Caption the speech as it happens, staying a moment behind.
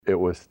it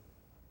was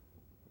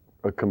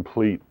a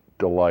complete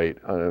delight.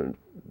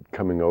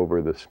 Coming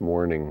over this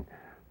morning,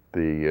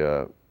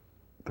 the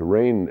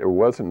rain, it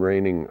wasn't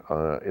raining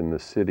in the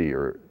city,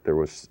 or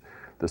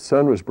the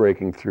sun was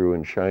breaking through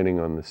and shining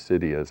on the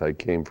city as I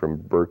came from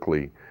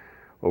Berkeley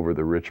over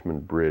the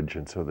Richmond Bridge,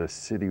 and so the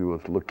city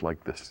looked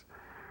like this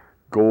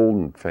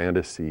golden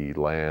fantasy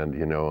land,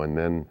 and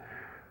then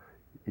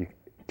you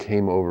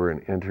came over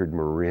and entered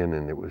Marin,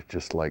 and it was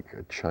just like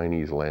a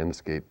Chinese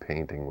landscape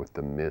painting with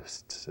the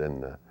mists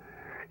and the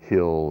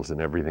hills and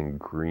everything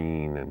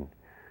green, and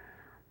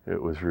it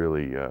was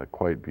really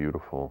quite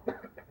beautiful.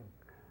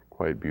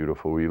 Quite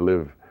beautiful. We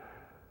live,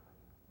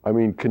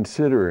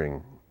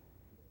 considering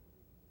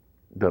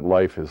that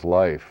life is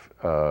life,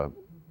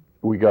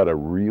 we got a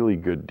really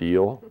good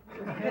deal.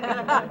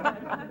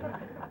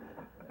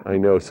 I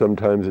know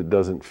sometimes it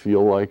doesn't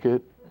feel like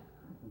it,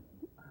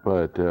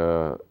 but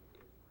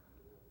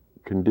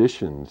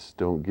conditions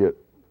don't get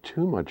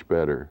too much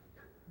better.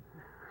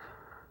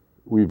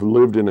 We've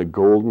lived in a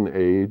golden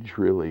age,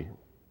 really,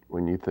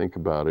 when you think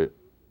about it.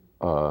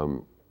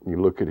 You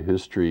look at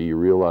history, you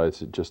realize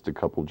that just a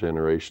couple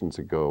generations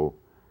ago,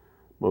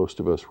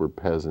 most of us were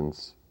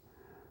peasants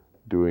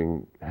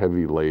doing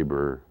heavy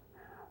labor.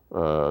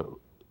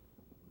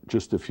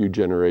 Just a few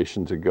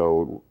generations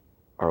ago,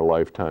 our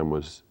lifetime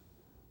was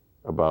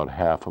about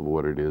half of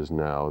what it is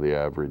now, the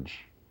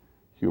average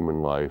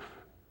human life.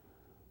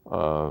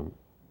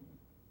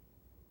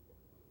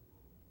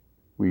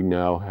 We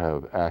now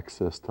have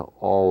access to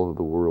all of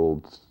the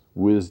world's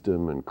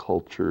wisdom and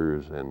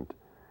cultures, and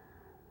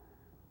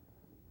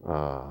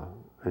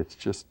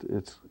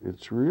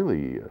it's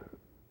really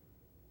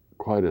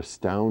quite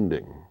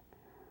astounding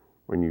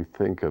when you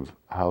think of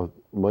how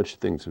much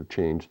things have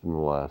changed in the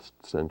last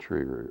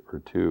century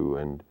or two,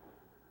 and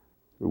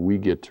we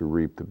get to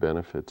reap the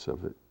benefits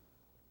of it.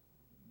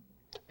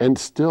 And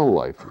still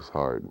life is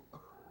hard,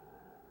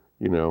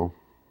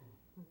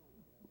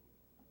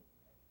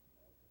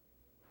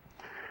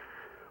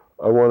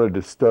 I wanted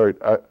to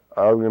start,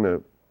 I'm going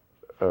to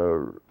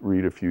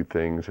read a few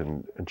things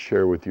and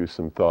share with you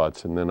some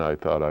thoughts, and then I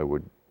thought I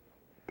would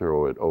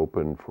throw it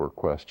open for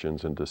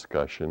questions and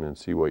discussion and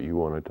see what you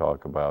want to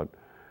talk about.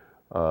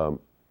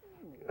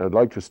 I'd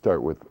like to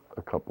start with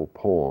a couple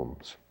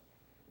poems.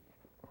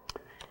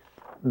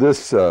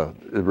 This is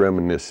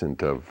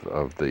reminiscent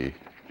of the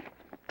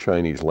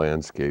Chinese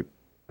landscape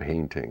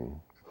painting.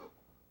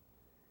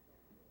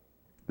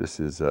 This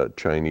is a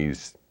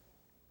Chinese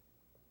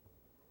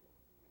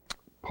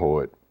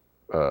poet,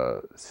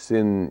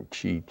 Sin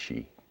Chi.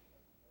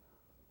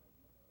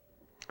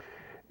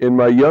 In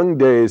my young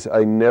days,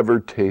 I never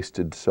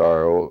tasted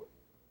sorrow,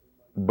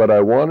 but I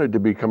wanted to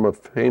become a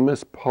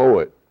famous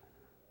poet.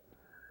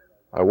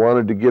 I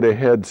wanted to get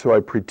ahead, so I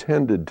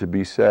pretended to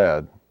be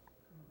sad.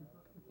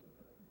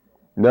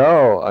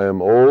 Now I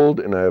am old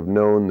and I have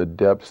known the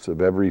depths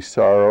of every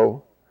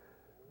sorrow,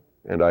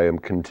 and I am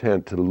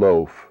content to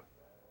loaf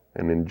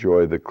and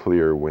enjoy the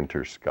clear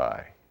winter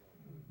sky.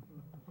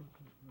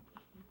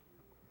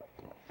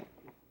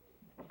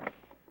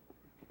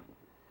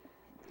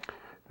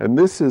 And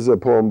this is a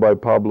poem by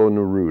Pablo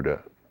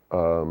Neruda,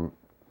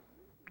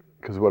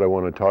 because what I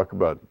want to talk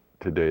about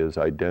today is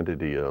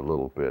identity a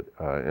little bit,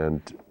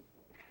 and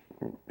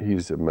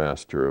he's a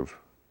master of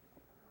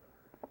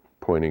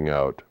pointing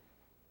out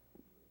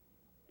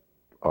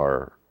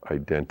our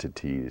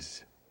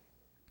identities.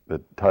 The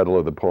title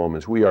of the poem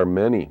is "We Are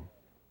Many."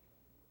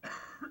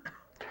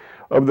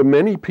 Of the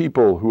many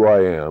people who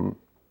I am,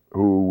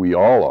 who we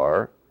all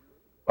are,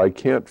 I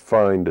can't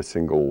find a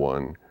single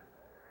one.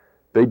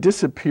 They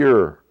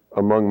disappear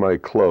among my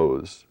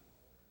clothes.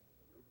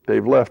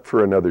 They've left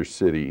for another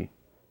city.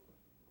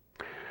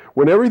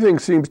 When everything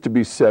seems to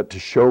be set to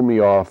show me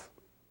off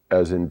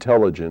as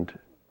intelligent,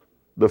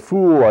 the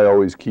fool I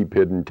always keep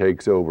hidden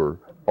takes over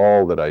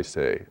all that I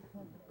say.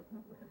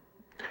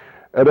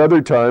 At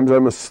other times,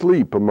 I'm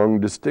asleep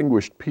among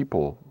distinguished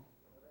people.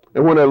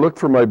 And when I look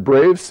for my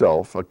brave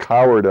self, a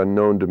coward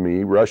unknown to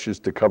me rushes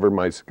to cover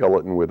my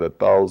skeleton with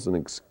 1,000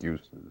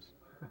 excuses.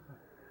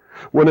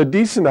 When a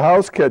decent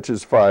house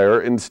catches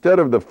fire, instead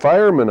of the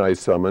fireman I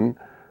summon,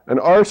 an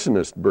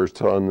arsonist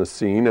bursts on the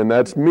scene, and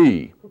that's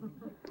me.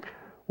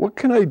 What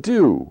can I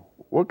do?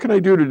 What can I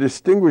do to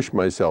distinguish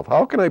myself?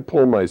 How can I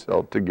pull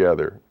myself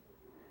together?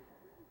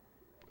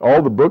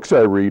 All the books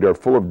I read are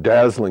full of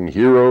dazzling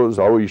heroes,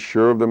 always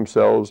sure of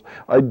themselves.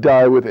 I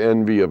die with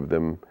envy of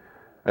them.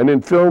 And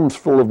in films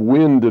full of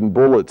wind and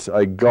bullets,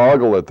 I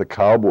goggle at the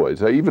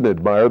cowboys. I even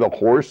admire the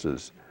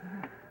horses.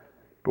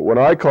 But when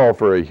I call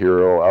for a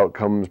hero, out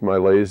comes my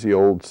lazy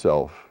old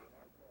self.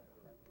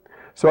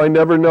 So I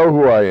never know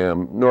who I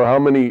am, nor how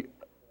many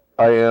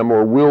I am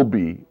or will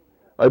be.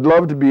 I'd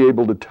love to be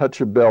able to touch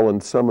a bell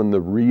and summon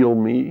the real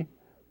me,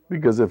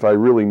 because if I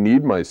really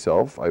need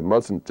myself, I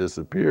mustn't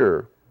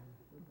disappear.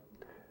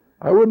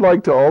 I would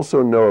like to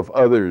also know if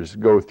others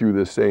go through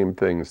the same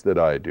things that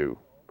I do,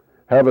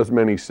 have as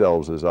many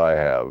selves as I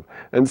have,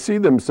 and see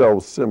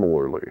themselves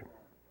similarly.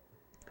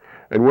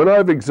 And when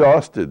I've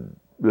exhausted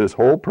this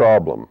whole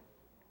problem,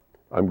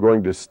 I'm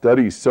going to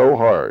study so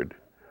hard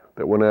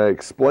that when I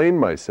explain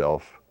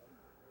myself,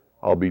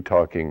 I'll be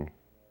talking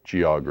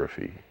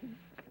geography.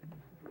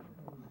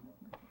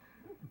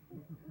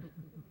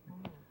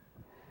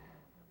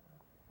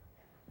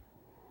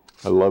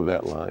 I love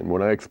that line.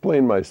 When I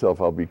explain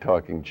myself, I'll be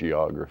talking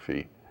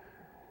geography.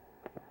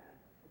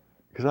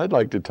 Because I'd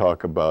like to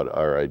talk about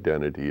our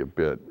identity a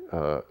bit.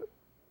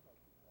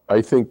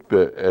 I think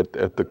that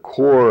at the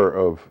core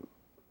of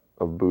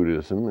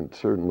Buddhism, and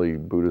certainly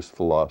Buddhist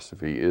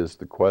philosophy, is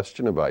the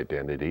question of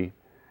identity,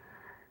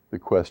 the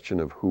question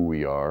of who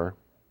we are.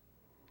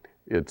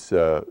 It's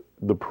the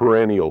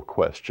perennial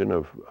question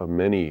of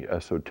many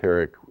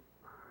esoteric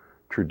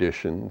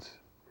traditions.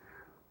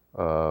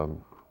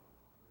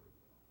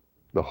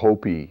 The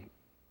Hopi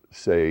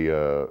say,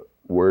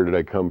 where did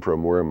I come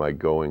from, where am I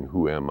going,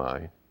 who am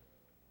I?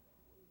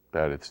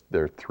 There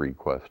are three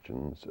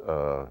questions.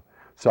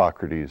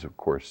 Socrates, of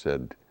course,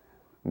 said,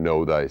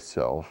 know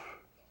thyself.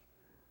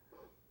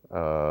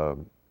 The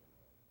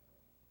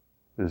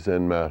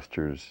Zen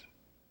masters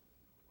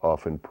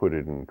often put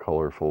it in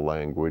colorful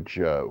language.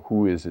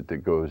 Who is it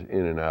that goes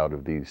in and out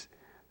of these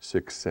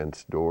six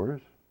sense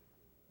doors?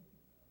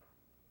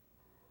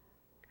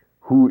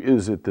 Who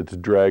is it that's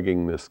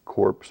dragging this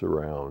corpse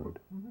around?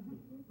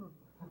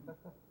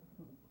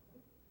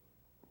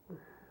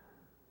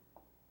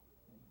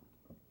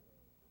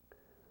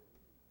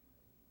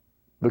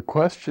 The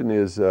question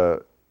is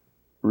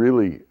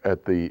really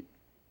at the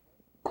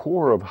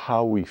core of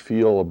how we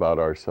feel about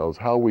ourselves,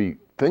 how we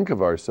think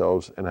of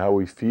ourselves, and how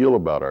we feel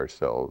about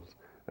ourselves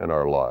and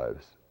our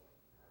lives.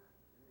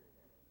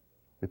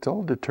 It's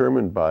all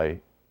determined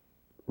by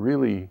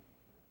really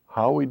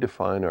how we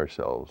define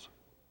ourselves.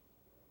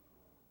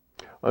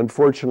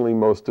 Unfortunately,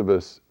 most of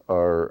us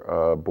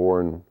are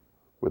born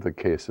with a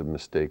case of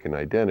mistaken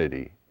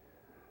identity,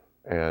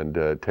 and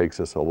it takes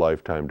us a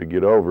lifetime to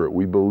get over it.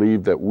 We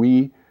believe that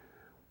we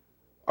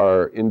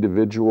are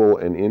individual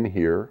and in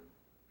here,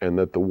 and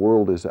that the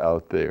world is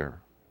out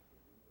there.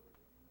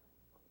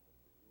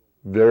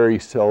 Very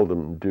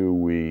seldom do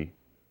we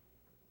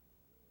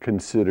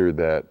consider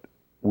that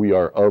we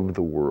are of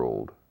the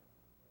world.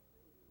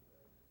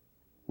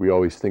 We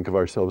always think of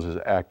ourselves as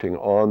acting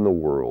on the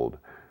world,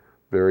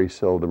 very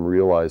seldom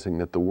realizing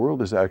that the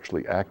world is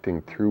actually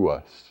acting through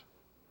us,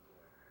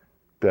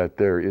 that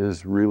there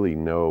is really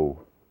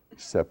no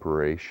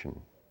separation.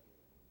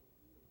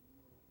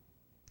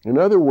 In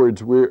other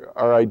words,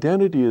 our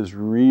identity is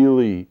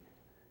really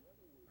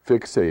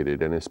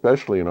fixated, and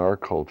especially in our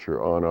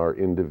culture, on our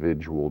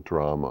individual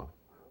drama,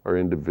 our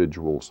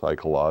individual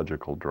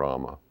psychological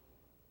drama.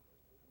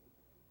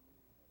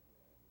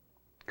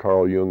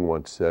 Carl Jung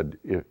once said,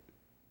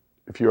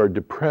 if you are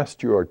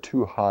depressed, you are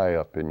too high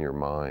up in your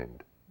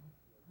mind.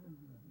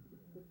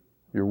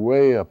 You're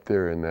way up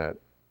there in that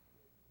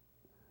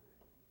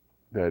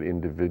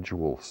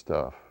individual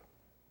stuff.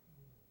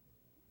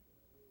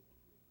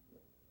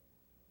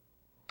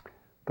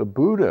 The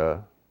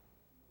Buddha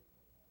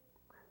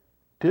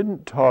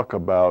didn't talk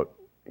about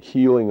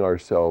healing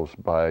ourselves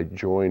by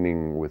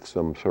joining with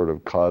some sort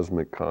of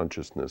cosmic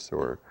consciousness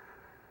or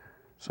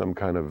some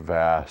kind of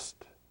vast,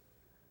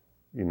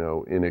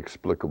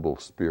 inexplicable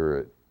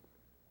spirit.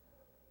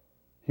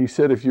 He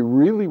said, if you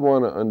really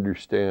want to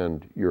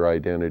understand your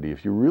identity,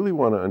 if you really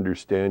want to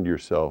understand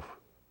yourself,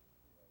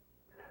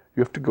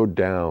 you have to go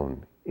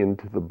down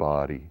into the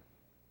body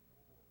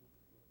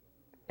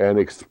and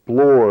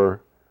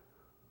explore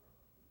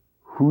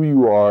who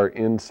you are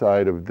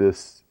inside of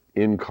this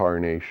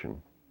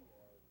incarnation.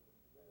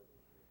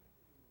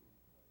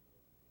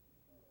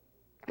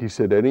 He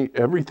said,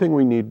 everything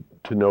we need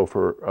to know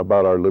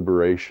about our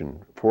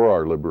liberation, for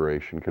our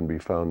liberation, can be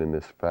found in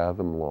this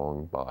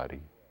fathom-long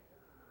body.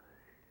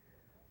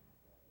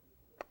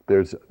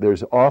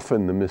 There's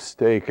often the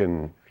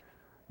mistaken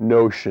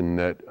notion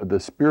that the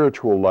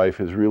spiritual life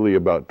is really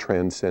about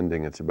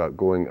transcending. It's about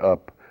going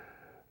up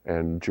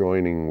and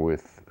joining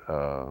with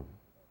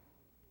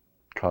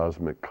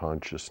cosmic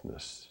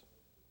consciousness.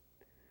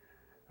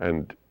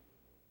 And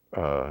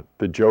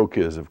the joke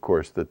is, of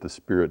course, that the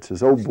spirit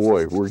says, oh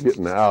boy, we're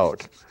getting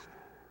out.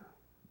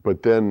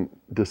 But then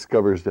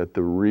discovers that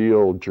the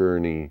real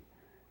journey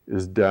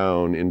is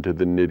down into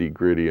the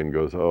nitty-gritty and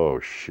goes, oh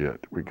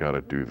shit, we got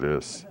to do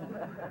this.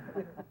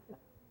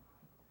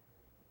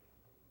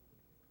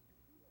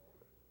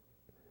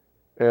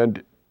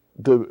 And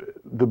the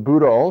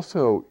Buddha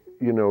also,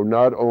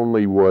 not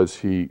only was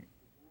he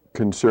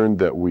concerned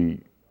that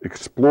we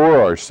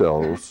explore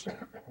ourselves,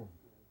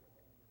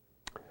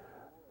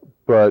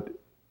 but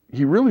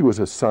he really was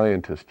a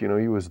scientist. He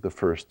was the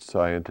first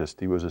scientist.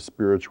 He was a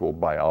spiritual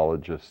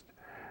biologist.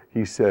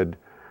 He said,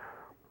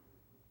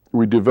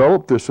 we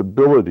developed this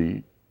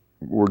ability,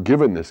 we're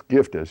given this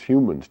gift as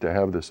humans to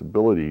have this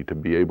ability to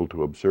be able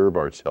to observe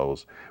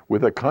ourselves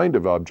with a kind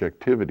of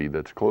objectivity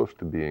that's close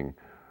to being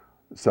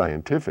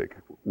scientific,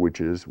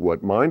 which is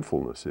what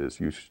mindfulness is.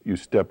 You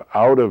step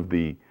out of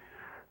the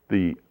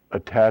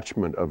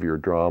attachment of your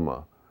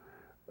drama,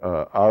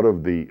 out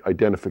of the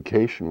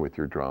identification with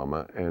your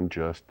drama, and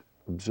just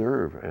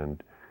observe.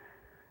 And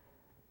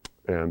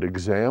and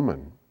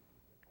examine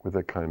with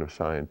a kind of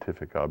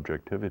scientific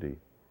objectivity.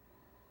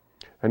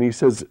 And he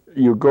says,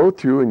 you go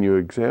through and you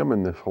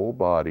examine this whole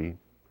body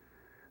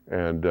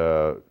and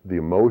the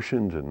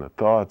emotions and the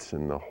thoughts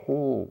and the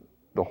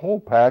whole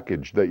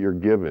package that you're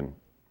given,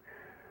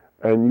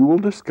 and you will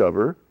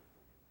discover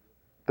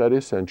that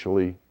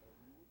essentially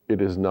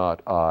it is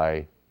not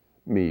I,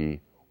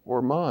 me,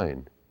 or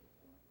mine.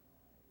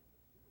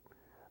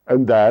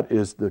 And that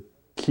is the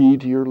key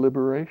to your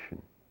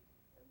liberation.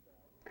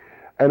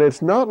 And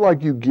it's not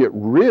like you get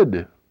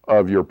rid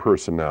of your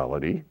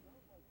personality,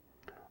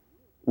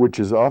 which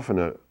is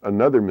often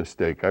another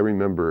mistake. I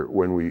remember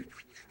when we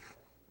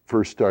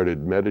first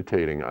started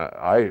meditating,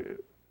 I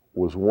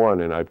was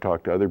one, and I've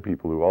talked to other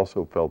people who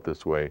also felt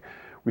this way.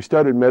 We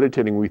started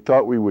meditating, we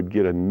thought we would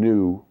get a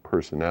new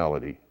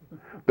personality,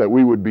 that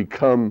we would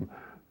become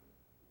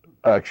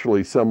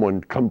actually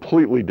someone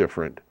completely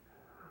different,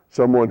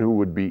 someone who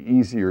would be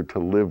easier to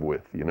live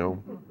with, you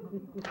know.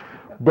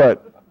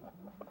 But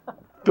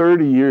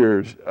 30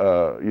 years,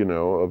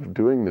 of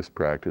doing this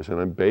practice, and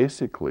I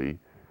basically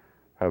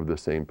have the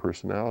same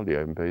personality.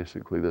 I'm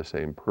basically the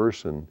same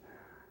person.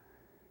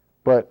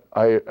 But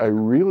I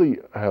really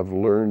have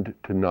learned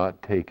to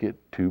not take it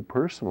too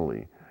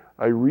personally.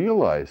 I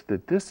realized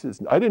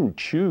that I didn't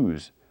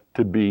choose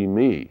to be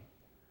me.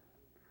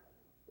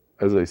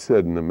 As I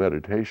said in the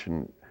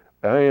meditation,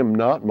 I am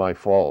not my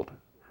fault.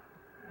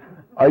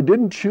 I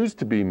didn't choose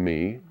to be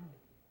me,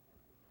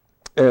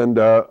 and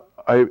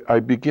I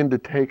begin to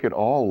take it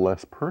all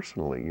less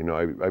personally. You know,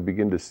 I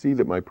begin to see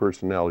that my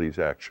personality is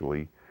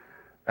actually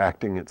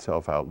acting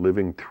itself out,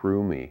 living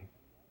through me.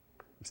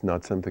 It's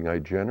not something I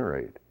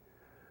generate.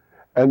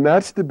 And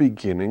that's the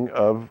beginning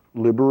of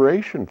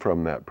liberation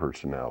from that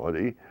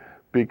personality,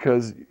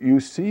 because you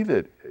see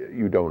that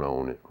you don't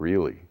own it,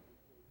 really.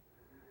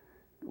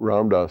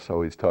 Ram Dass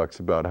always talks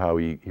about how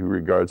he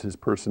regards his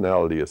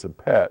personality as a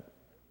pet.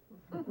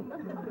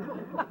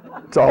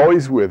 It's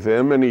always with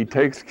him, and he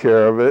takes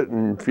care of it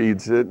and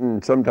feeds it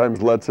and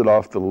sometimes lets it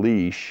off the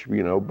leash,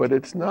 you know, but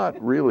it's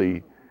not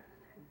really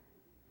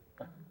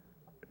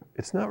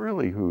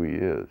who he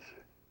is.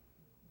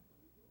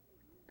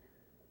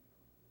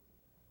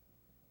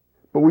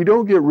 But we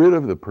don't get rid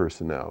of the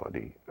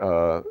personality.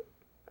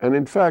 And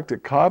in fact, a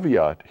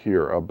caveat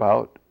here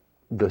about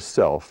the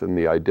self and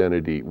the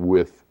identity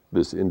with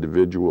this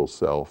individual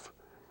self,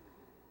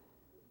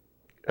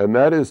 and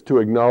that is to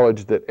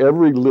acknowledge that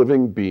every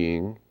living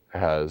being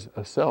has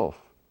a self.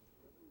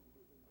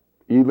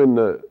 Even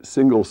the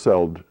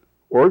single-celled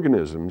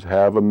organisms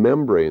have a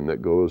membrane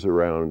that goes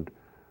around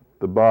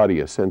the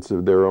body, a sense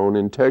of their own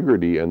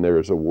integrity, and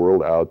there's a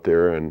world out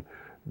there, and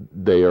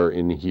they are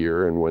in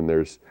here, and when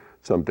there's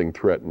something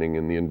threatening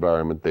in the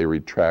environment, they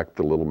retract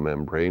the little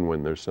membrane.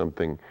 When there's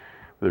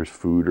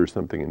food or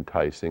something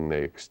enticing,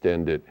 they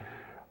extend it.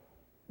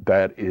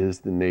 That is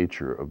the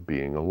nature of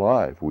being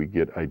alive. We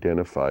get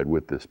identified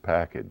with this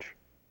package.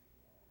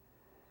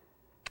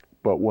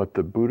 But what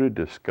the Buddha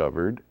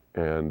discovered,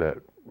 and that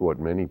what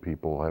many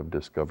people have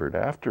discovered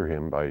after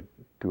him by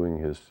doing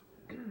his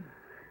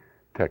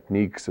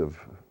techniques of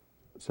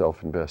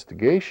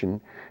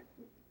self-investigation,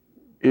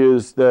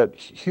 is that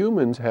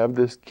humans have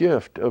this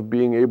gift of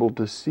being able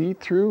to see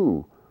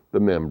through the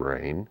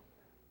membrane,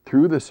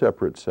 through the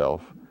separate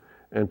self,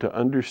 and to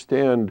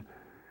understand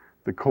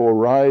the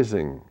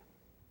co-arising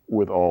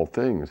with all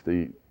things,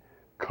 the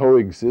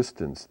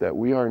coexistence, that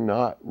we are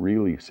not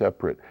really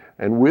separate.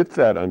 And with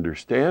that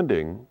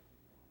understanding,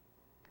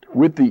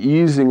 with the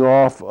easing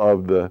off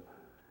of the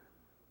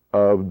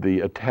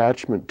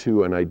attachment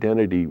to an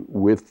identity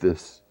with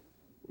this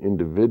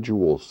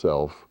individual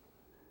self,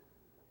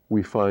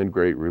 we find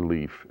great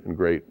relief and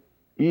great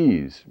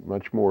ease,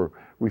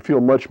 we feel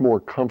much more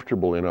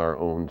comfortable in our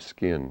own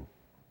skin.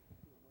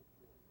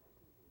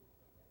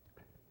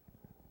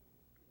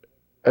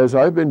 As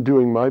I've been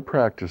doing my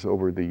practice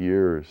over the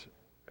years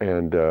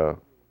and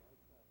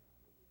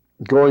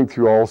going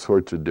through all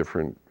sorts of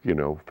different,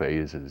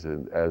 phases,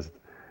 and as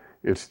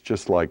it's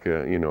just like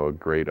a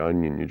great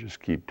onion, you just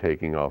keep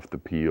taking off the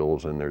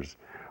peels, and there's,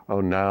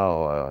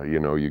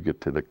 you get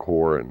to the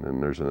core, and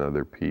then there's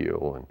another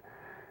peel, and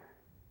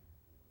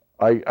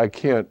I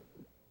can't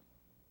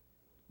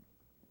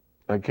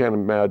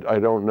imagine, I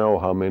don't know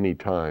how many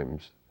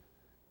times,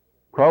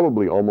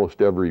 probably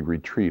almost every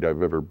retreat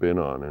I've ever been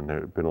on, and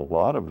there have been a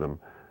lot of them,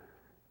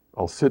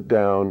 I'll sit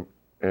down,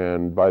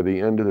 and by the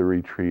end of the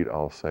retreat,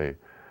 I'll say,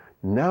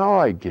 now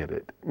I get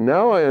it.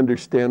 Now I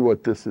understand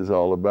what this is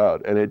all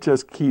about. And it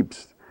just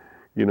keeps,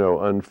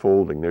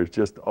 unfolding. There's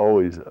just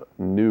always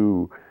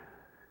new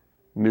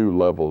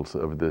levels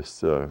of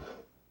this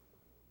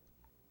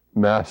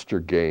master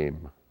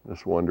game,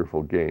 this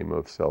wonderful game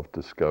of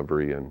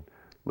self-discovery and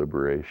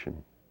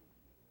liberation.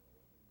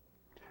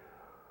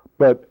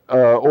 But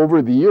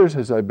over the years,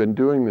 as I've been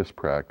doing this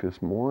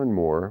practice more and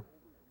more,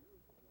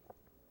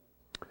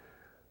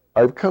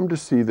 I've come to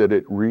see that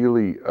it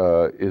really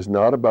is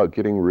not about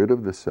getting rid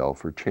of the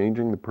self or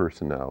changing the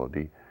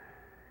personality.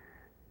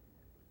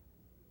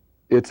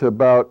 It's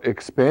about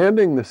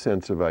expanding the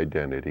sense of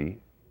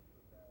identity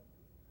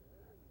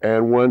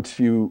And once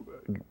you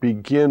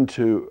begin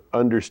to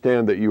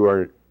understand that you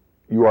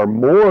are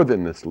more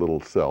than this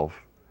little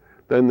self,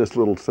 then this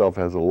little self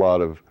has a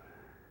lot of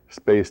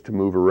space to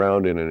move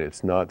around in, and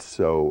it's not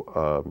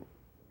so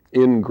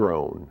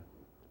ingrown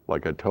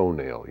like a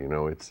toenail. You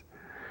know, it's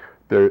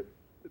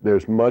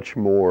there's much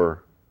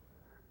more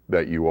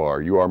that you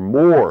are. You are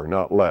more,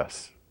 not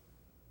less.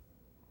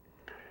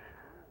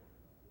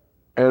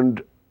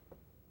 And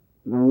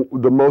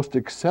the most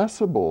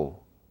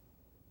accessible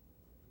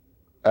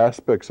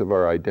aspects of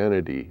our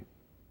identity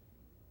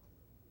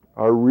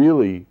are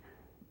really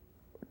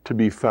to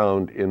be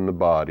found in the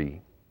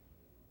body,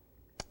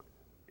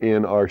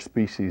 in our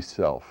species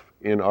self,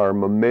 in our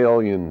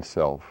mammalian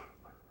self,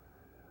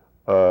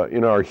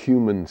 in our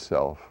human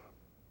self.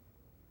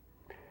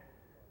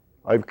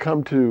 I've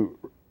come to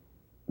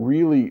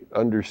really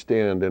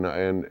understand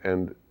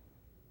and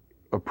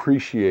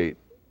appreciate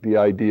the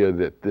idea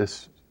that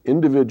this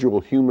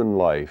individual human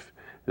life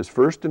is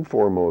first and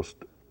foremost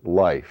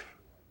life,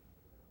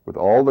 with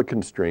all the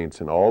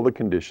constraints and all the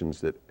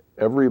conditions that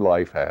every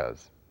life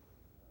has.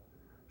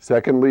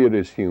 Secondly, it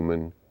is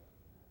human,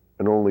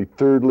 and only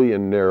thirdly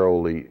and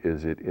narrowly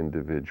is it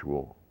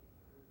individual.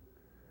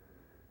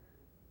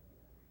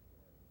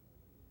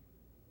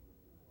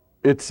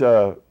 It's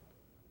so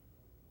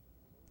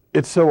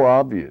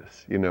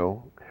obvious, you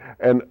know,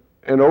 and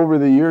over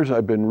the years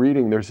I've been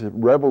reading, there's a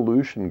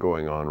revolution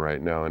going on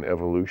right now in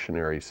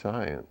evolutionary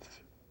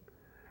science,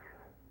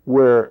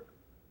 where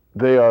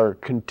they are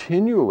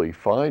continually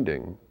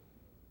finding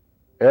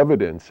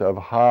evidence of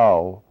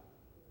how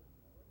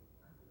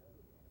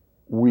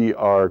we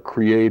are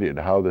created,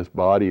 how this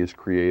body is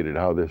created,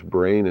 how this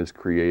brain is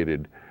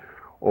created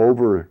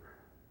over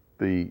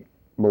the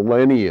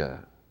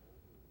millennia,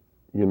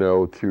 you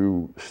know,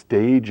 through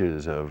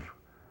stages of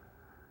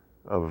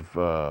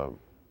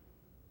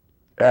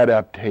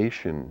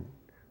adaptation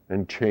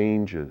and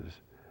changes.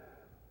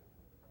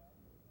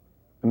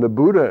 And the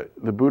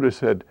Buddha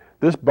said,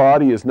 this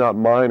body is not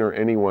mine or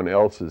anyone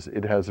else's.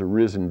 It has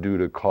arisen due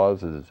to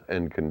causes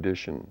and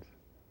conditions.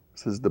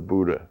 This is the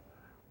Buddha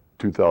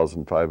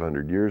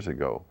 2,500 years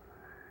ago.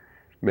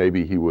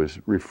 Maybe he was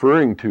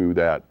referring to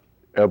that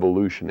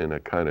evolution in a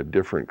kind of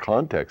different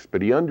context,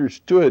 but he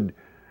understood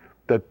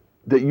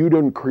that you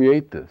didn't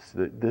create this,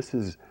 that this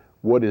is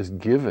what is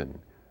given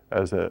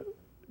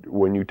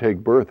when you take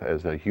birth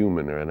as a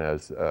human and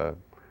as a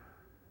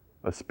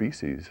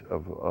species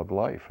of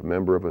life, a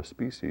member of a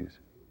species.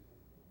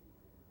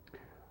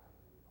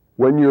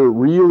 When you're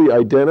really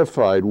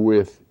identified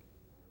with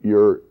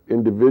your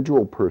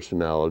individual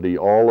personality,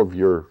 all of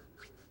your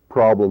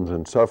problems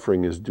and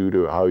suffering is due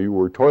to how you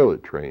were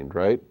toilet trained,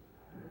 right?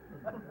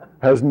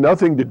 Has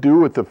nothing to do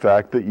with the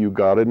fact that you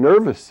got a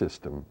nervous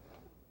system,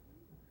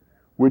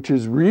 which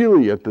is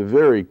really at the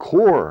very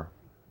core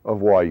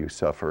of why you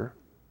suffer.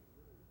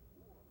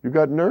 You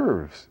got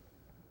nerves.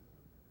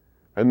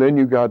 And then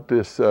you got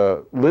this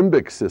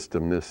limbic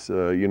system, this,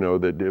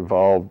 that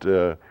evolved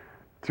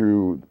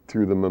through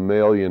the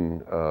mammalian,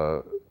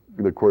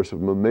 the course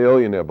of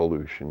mammalian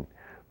evolution.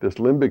 This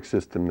limbic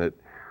system that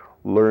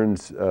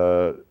learns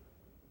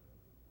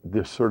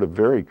this sort of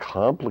very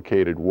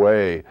complicated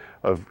way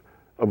of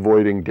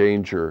avoiding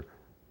danger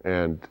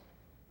and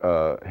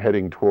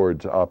heading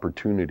towards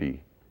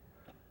opportunity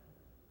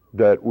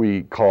that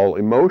we call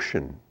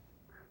emotion,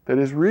 that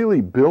is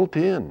really built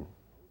in.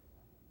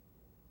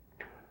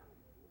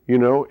 You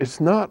know,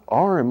 it's not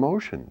our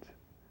emotions.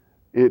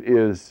 It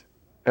is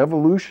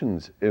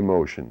evolution's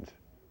emotions.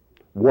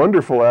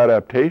 Wonderful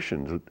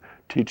adaptations that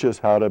teach us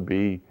how to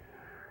be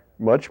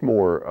much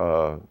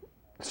more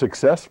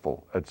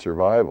successful at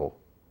survival.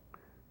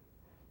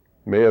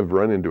 May have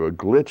run into a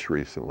glitch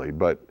recently,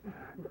 but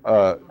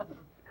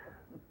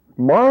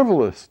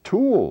marvelous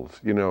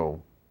tools, you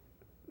know,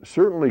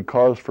 certainly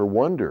cause for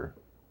wonder.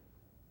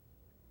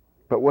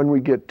 But when we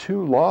get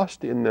too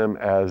lost in them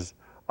as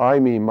I,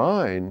 me,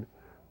 mine,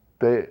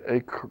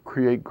 they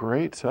create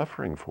great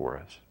suffering for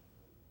us.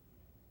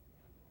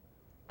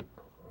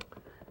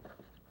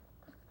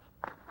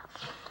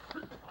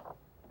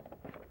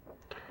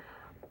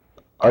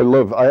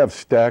 I have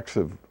stacks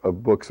of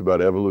books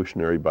about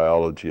evolutionary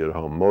biology at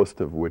home,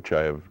 most of which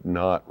I have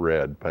not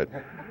read, but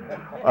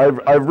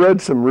I've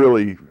read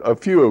a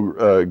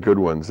few good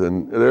ones,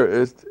 and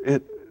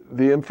the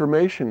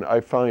information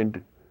I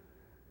find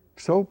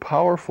so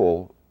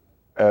powerful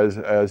as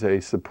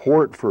a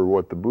support for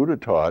what the Buddha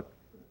taught.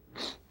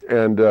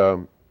 And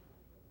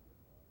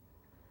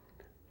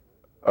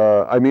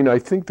I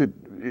think that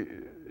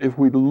if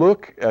we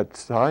look at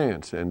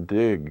science and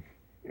dig,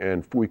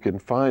 and if we can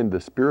find the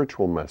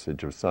spiritual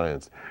message of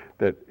science,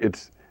 that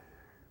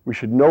we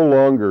should no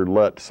longer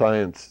let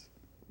science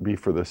be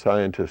for the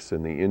scientists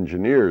and the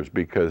engineers,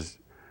 because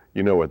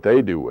you know what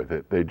they do with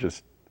it. They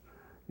just,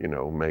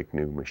 make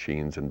new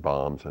machines and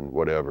bombs and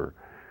whatever.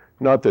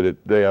 Not that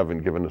they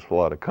haven't given us a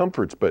lot of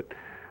comforts, but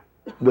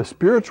the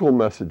spiritual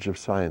message of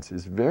science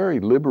is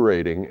very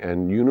liberating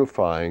and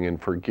unifying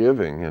and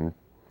forgiving. And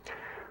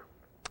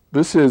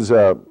this is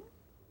a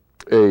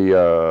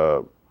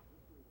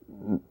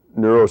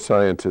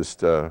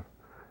neuroscientist,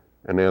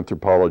 an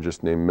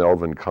anthropologist named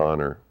Melvin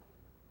Konner.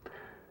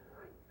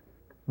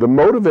 The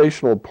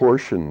motivational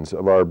portions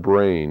of our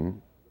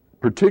brain,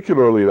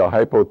 particularly the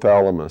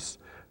hypothalamus,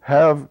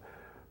 have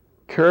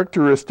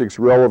characteristics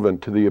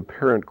relevant to the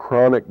apparent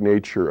chronic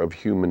nature of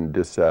human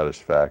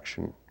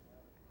dissatisfaction.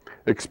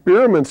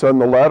 Experiments on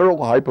the lateral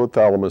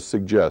hypothalamus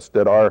suggest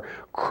that our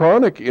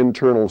chronic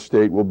internal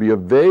state will be a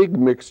vague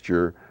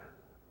mixture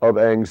of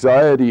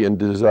anxiety and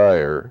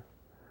desire,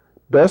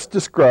 best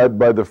described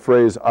by the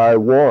phrase "I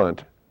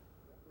want,"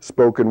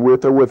 spoken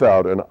with or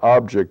without an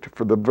object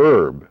for the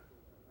verb.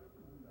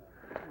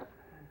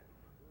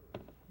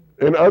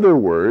 In other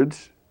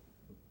words,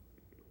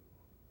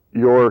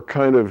 your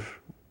kind of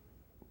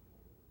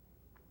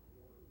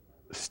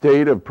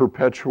state of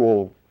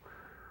perpetual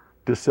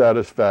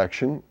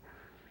dissatisfaction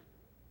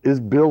is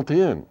built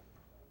in.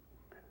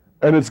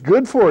 And it's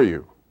good for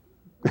you.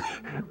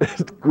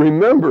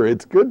 Remember,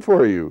 it's good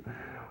for you.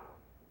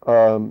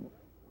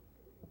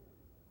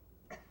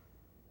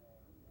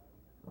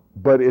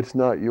 But it's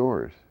not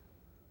yours.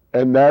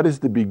 And that is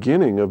the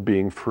beginning of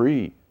being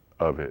free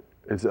of it,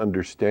 is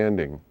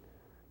understanding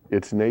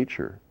its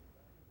nature.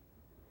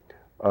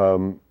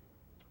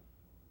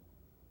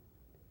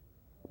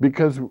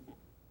 Because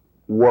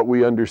what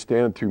we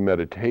understand through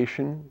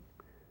meditation,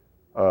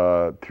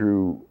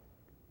 through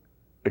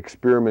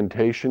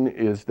experimentation,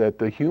 is that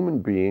the human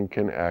being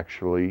can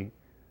actually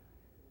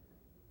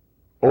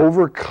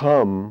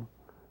overcome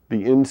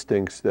the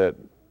instincts that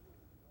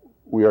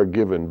we are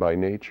given by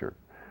nature.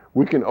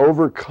 We can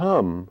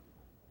overcome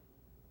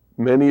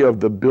many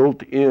of the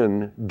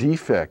built-in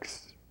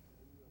defects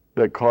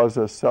that cause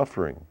us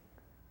suffering,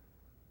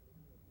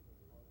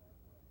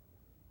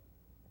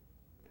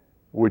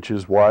 which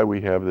is why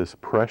we have this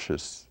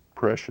precious,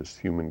 precious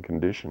human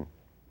condition.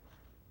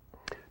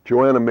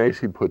 Joanna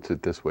Macy puts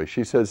it this way.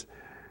 She says,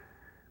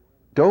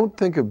 don't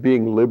think of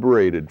being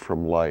liberated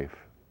from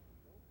life.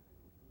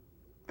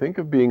 Think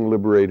of being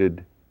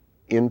liberated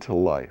into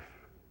life.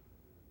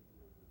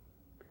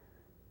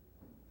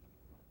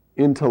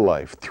 Into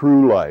life,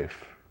 through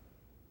life.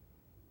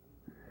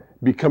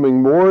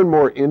 Becoming more and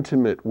more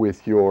intimate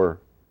with your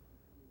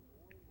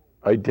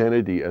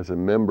identity as a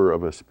member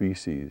of a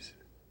species.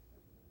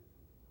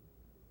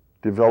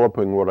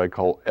 Developing what I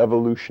call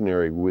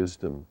evolutionary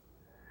wisdom.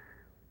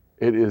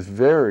 It is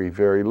very,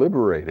 very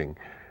liberating.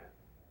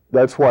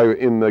 That's why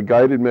in the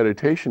guided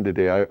meditation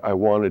today, I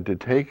wanted to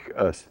take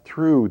us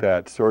through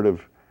that sort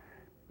of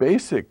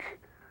basic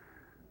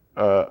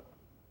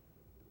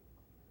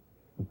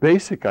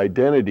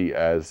identity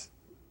as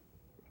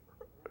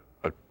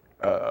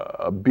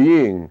a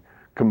being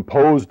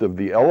composed of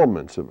the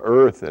elements of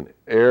earth and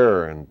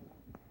air and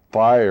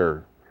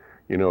fire,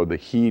 the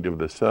heat of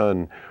the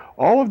sun.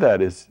 All of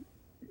that is,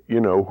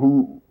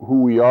 who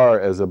we are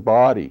as a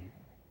body.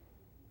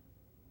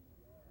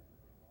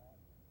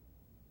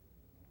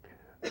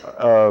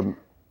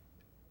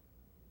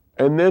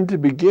 And then to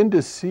begin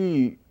to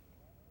see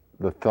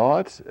the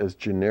thoughts as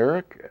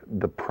generic,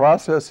 the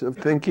process of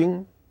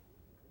thinking.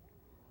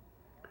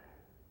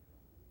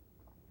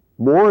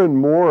 More and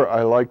more,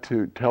 I like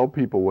to tell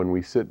people when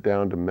we sit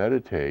down to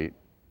meditate,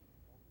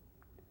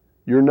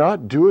 you're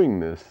not doing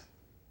this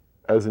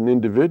as an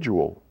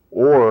individual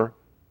or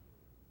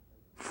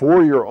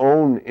for your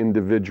own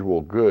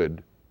individual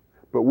good,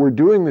 but we're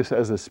doing this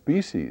as a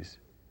species.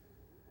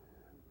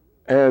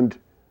 And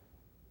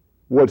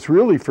what's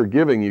really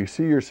forgiving, you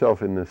see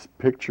yourself in this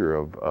picture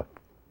of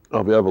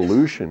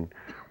evolution,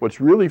 what's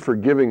really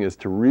forgiving is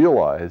to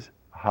realize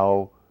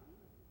how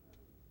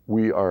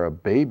we are a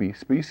baby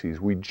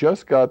species. We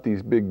just got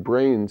these big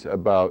brains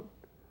about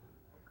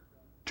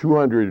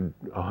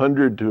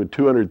 100 to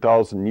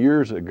 200,000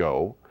 years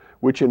ago,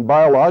 which in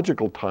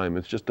biological time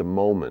is just a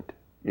moment.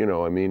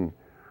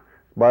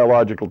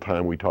 Biological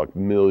time, we talk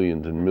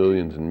millions and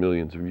millions and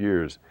millions of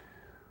years.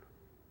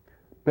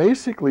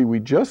 Basically,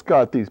 we just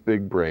got these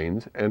big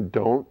brains and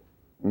don't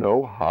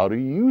know how to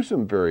use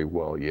them very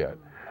well yet.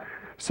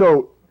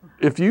 So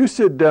if you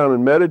sit down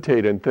and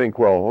meditate and think,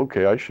 well,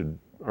 okay,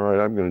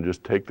 I'm going to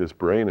just take this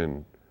brain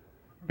and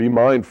be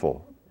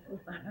mindful.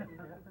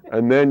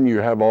 And then you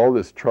have all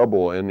this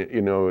trouble and,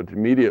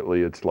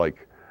 immediately it's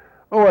like,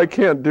 oh, I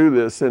can't do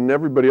this and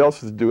everybody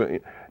else is doing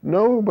it.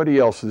 Nobody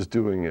else is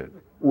doing it.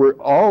 We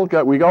all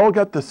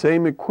got the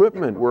same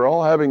equipment. We're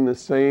all having the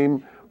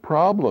same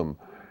problem.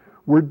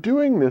 We're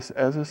doing this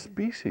as a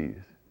species.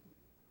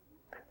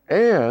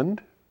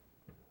 And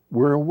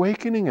we're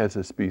awakening as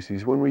a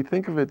species. When we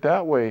think of it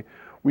that way,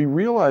 we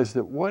realize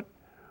that what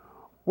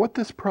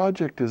this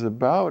project is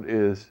about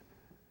is,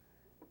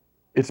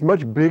 it's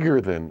much bigger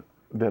than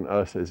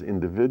us as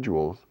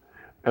individuals.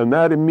 And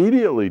that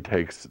immediately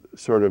takes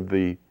sort of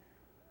the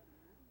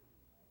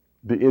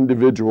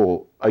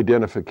individual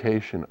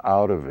identification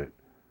out of it.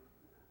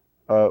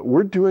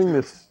 We're doing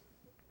this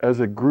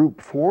as a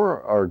group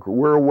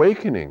we're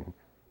awakening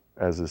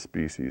as a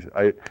species.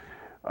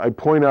 I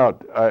point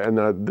out,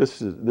 and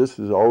this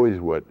is always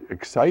what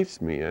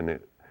excites me and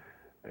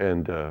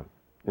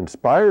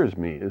inspires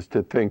me, is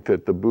to think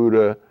that the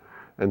Buddha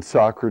and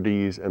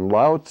Socrates and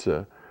Lao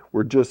Tzu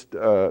were just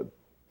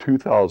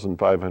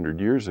 2,500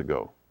 years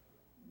ago.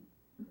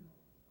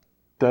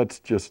 That's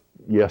just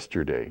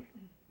yesterday,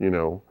 you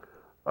know.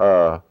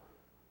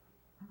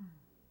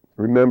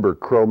 Remember,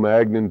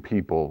 Cro-Magnon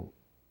people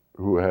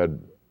who had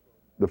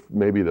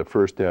maybe the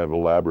first to have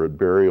elaborate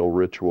burial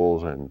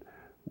rituals and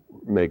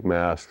make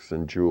masks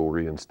and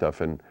jewelry and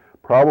stuff, and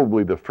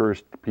probably the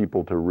first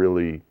people to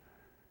really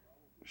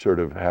sort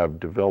of have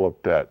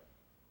developed that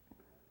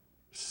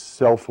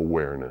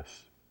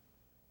self-awareness,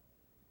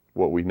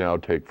 what we now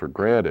take for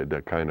granted,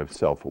 a kind of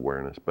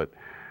self-awareness. But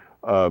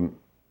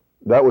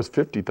that was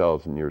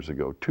 50,000 years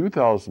ago.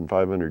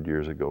 2,500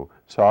 years ago,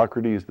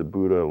 Socrates, the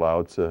Buddha,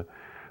 Lao Tzu.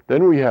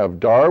 Then we have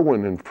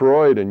Darwin and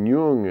Freud and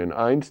Jung and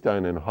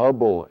Einstein and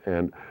Hubble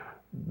and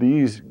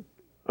these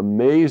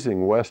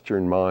amazing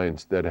Western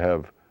minds that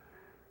have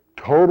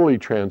totally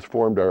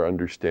transformed our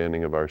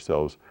understanding of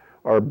ourselves,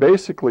 are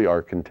basically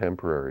our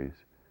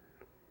contemporaries.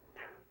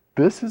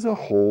 This is a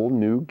whole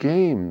new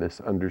game, this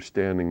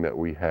understanding that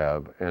we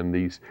have and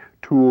these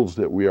tools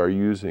that we are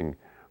using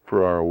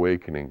for our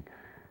awakening.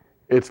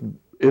 It's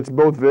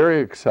both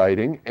very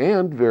exciting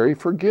and very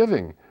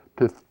forgiving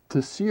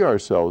to see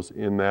ourselves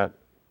in that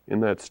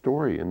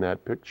story, in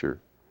that picture.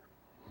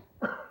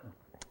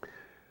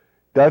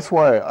 That's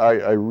why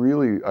I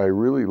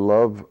really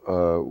love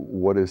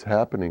what is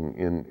happening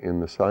in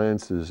the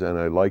sciences, and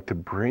I like to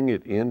bring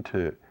it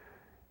into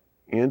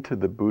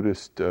the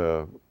Buddhist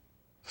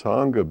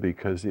Sangha,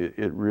 because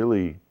it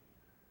really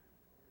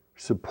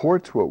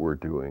supports what we're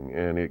doing,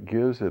 and it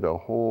gives it a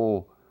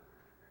whole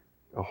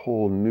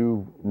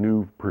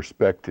new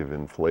perspective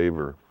and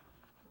flavor.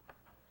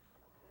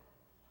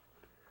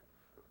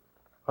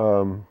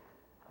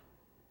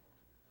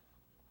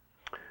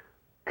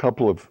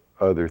 Couple of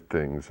other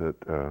things that,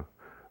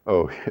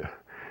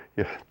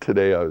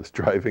 today I was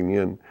driving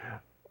in,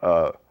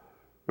 there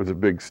was a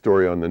big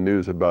story on the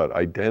news about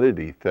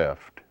identity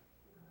theft.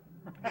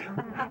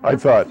 I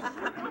thought,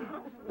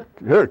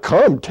 here,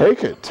 come,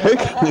 take it,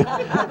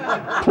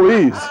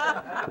 please.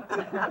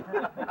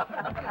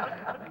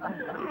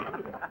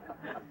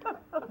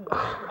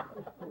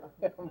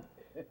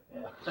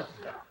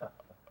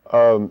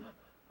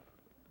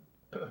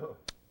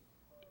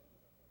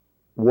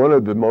 One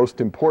of the most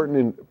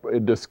important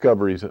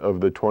discoveries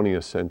of the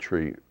 20th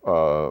century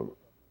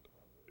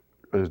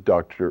is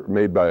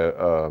made by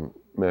a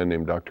man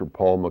named Dr.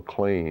 Paul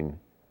MacLean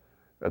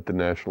at the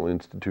National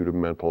Institute of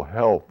Mental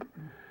Health,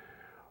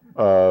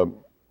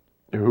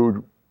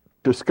 who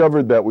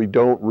discovered that we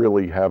don't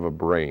really have a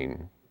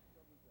brain.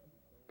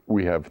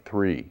 We have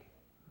three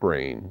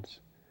brains.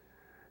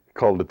 He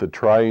called it the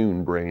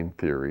triune brain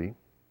theory.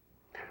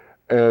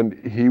 And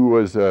he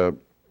was a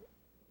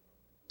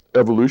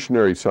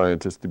evolutionary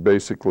scientist,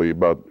 basically a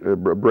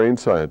brain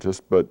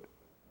scientist, but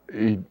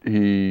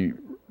he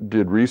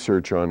did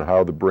research on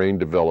how the brain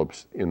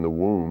develops in the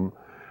womb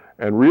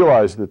and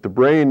realized that the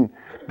brain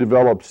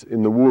develops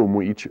in the womb.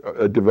 We each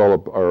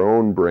develop our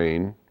own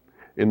brain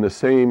in the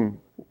same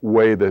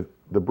way that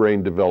the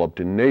brain developed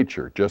in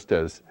nature, just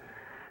as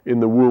in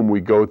the womb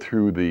we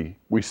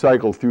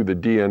cycle through the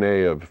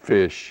DNA of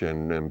fish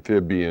and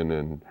amphibian,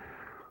 and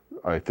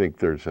I think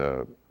there's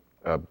a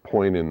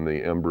point in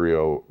the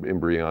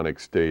embryonic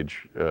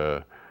stage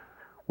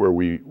where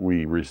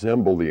we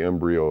resemble the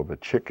embryo of a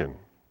chicken.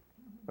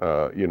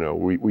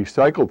 We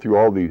cycle through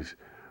all these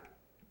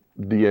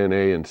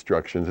DNA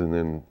instructions, and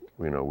then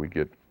we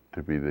get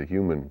to be the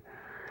human.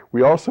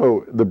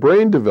 The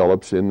brain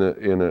develops in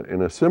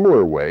a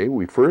similar way.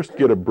 We first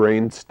get a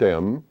brain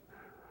stem,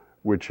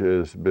 which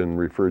has been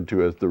referred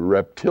to as the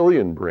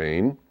reptilian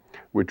brain,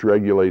 which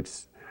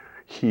regulates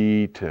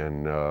heat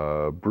and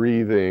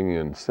breathing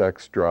and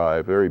sex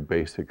drive, very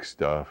basic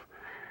stuff.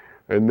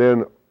 And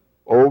then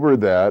over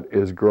that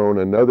is grown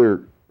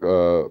another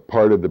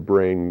part of the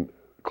brain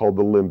called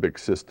the limbic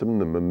system,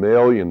 the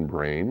mammalian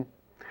brain,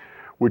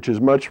 which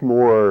is much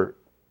more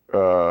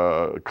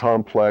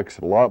complex,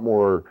 a lot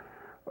more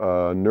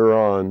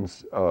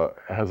neurons,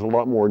 has a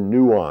lot more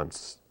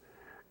nuance,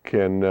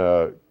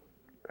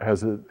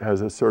 has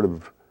a sort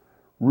of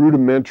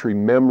rudimentary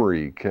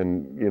memory,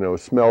 can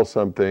smell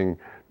something,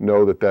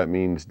 know that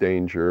means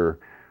danger,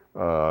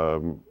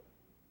 all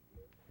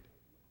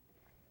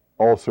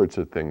sorts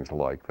of things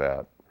like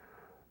that.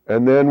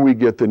 And then we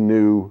get the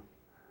new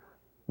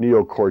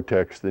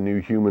neocortex, the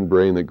new human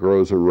brain that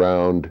grows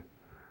around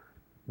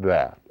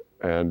that.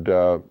 And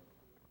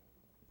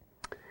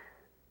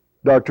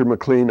Dr.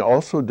 MacLean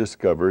also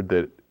discovered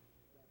that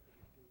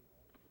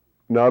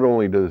not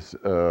only does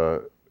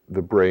the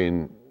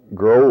brain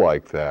grow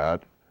like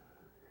that,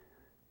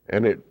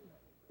 and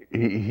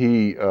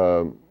he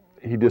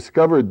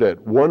discovered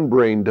that one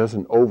brain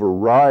doesn't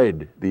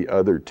override the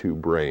other two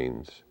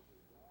brains,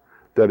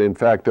 that in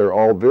fact they're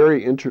all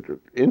very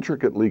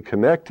intricately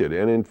connected.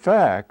 And in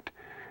fact,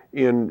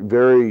 in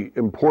very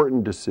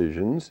important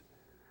decisions,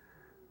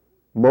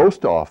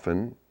 most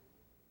often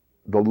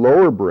the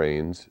lower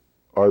brains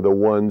are the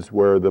ones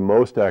where the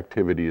most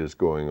activity is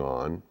going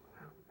on.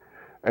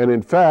 And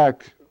in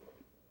fact,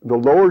 the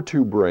lower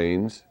two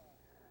brains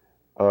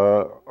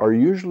are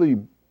usually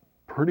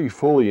pretty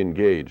fully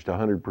engaged,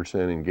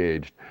 100%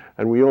 engaged,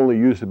 and we only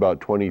use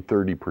about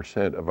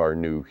 20-30% of our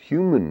new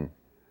human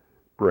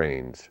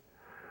brains.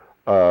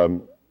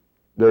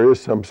 There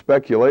is some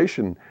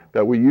speculation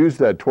that we use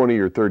that 20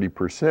 or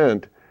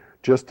 30%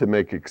 just to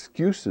make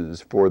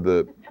excuses for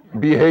the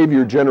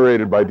behavior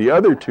generated by the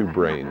other two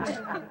brains.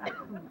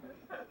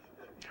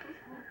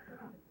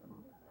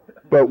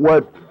 But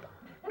what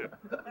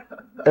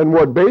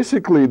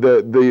basically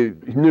the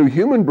new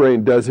human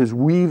brain does is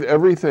weave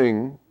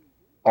everything,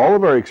 all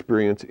of our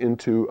experience,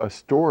 into a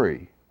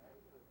story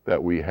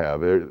that we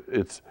have.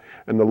 It's,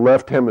 and the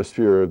left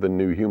hemisphere of the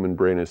new human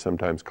brain is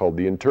sometimes called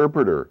the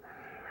interpreter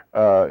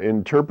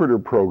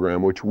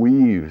program, which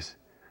weaves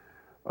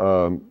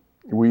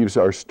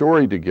our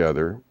story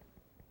together,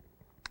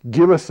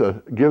 gives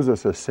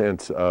us a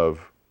sense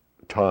of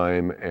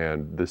time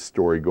and the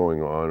story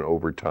going on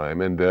over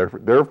time, and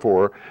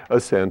therefore a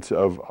sense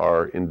of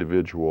our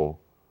individual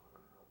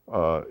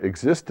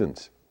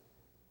existence.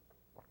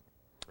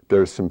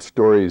 There's some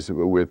stories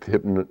with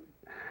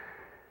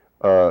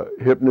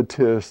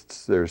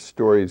hypnotists. There's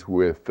stories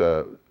with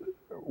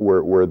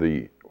where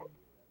the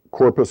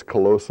corpus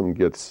callosum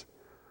gets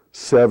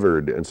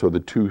severed, and so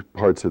the two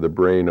parts of the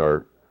brain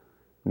are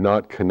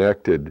not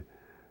connected,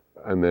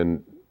 and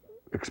then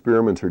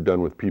experiments are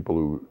done with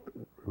people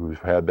who've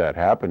had that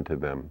happen to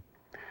them.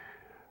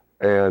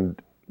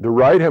 And the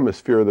right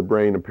hemisphere of the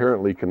brain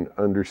apparently can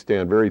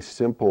understand very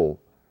simple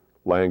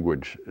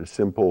language,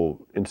 simple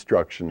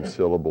instructions,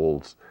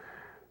 syllables,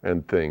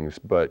 and things,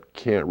 but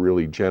can't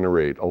really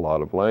generate a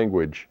lot of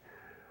language.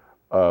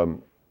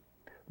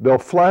 They'll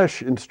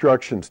flash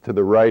instructions to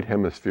the right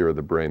hemisphere of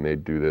the brain. They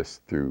do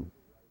this through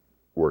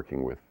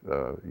working with,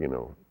 the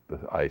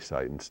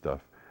eyesight and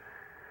stuff,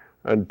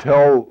 and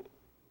tell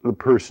the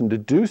person to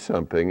do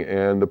something,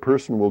 and the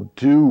person will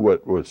do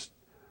what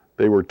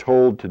they were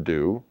told to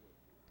do,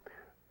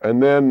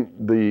 and then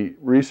the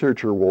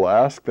researcher will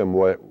ask them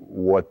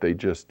what they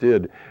just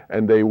did,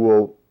 and they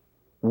will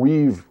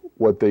weave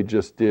what they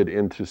just did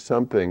into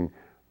something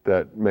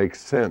that makes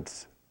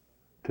sense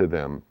to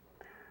them.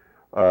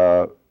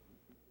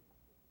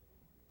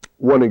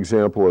 One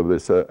example of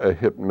this, a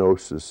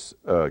hypnosis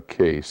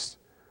case,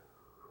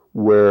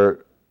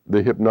 where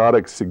the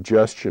hypnotic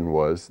suggestion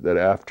was that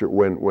after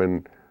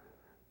when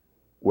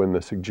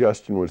the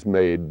suggestion was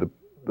made,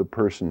 the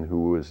person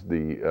who was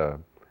the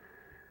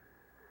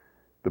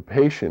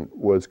patient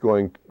was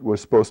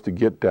supposed to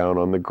get down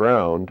on the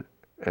ground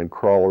and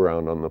crawl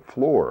around on the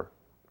floor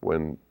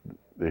when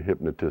the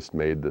hypnotist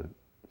made the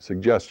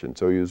suggestion.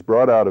 So he was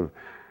brought out of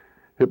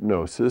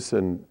hypnosis,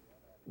 and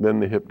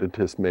then the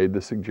hypnotist made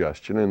the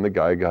suggestion, and the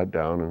guy got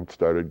down and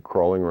started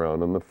crawling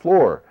around on the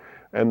floor.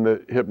 And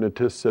the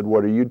hypnotist said,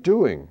 "What are you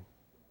doing?"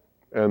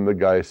 And the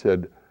guy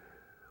said,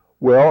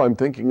 "Well, I'm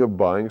thinking of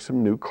buying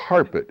some new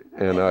carpet."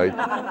 And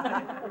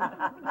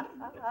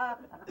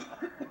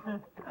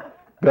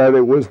that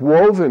it was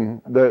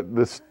woven, that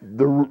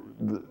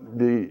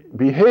the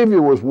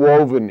behavior was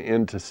woven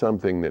into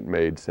something that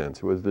made sense.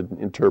 It was the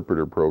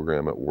interpreter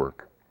program at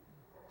work.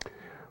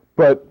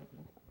 But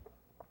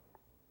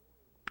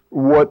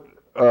what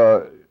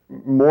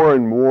more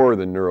and more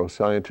the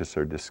neuroscientists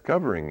are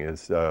discovering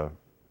is that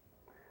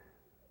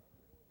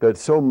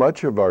so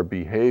much of our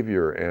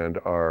behavior and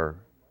our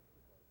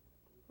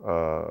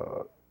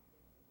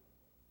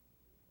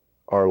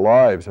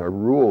lives are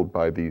ruled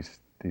by these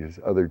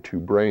other two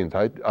brains.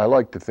 I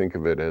like to think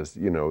of it as,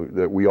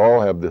 that we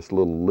all have this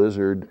little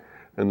lizard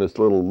and this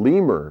little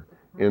lemur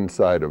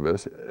inside of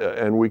us,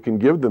 and we can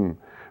give them,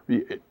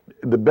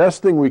 the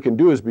best thing we can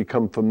do is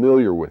become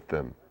familiar with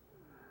them.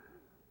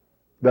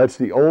 That's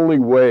the only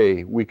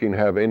way we can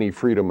have any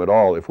freedom at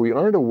all. If we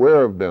aren't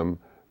aware of them,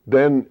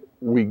 then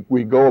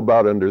we go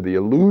about under the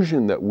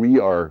illusion that we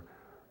are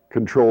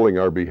controlling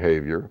our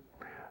behavior,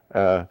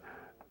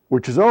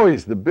 which is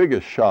always the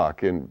biggest shock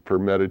for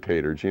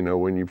meditators.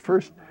 When you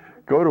first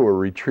go to a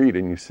retreat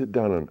and you sit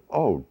down and,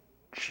 oh,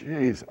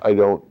 geez,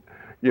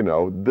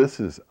 this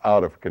is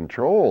out of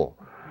control.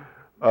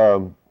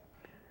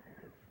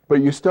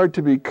 But you start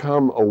to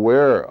become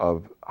aware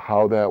of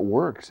how that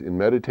works. In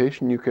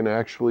meditation, you can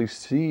actually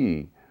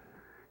see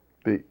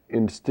the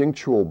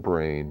instinctual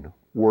brain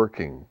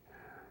working.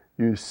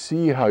 You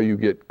see how you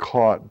get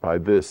caught by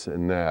this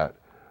and that.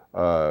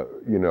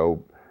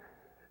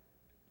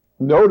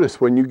 Notice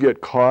when you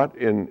get caught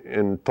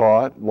in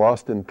thought,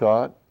 lost in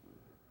thought,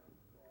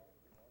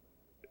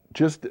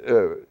 just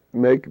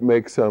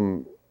make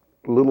some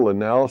little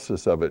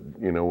analysis of it,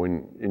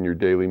 in your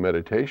daily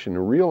meditation,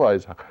 and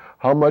realize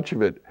how much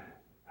of it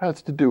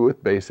has to do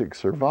with basic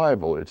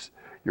survival. It's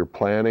your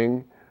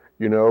planning,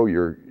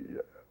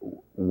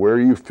 where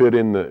you fit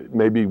in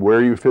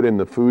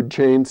the food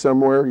chain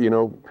somewhere.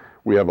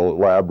 We have an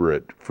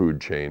elaborate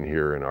food chain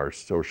here in our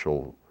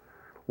social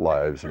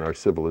lives and our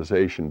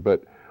civilization,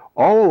 but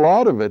a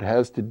lot of it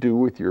has to do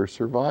with your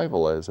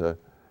survival as a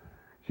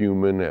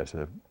human, as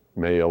a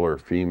male or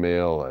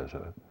female, as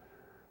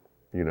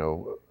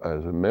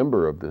a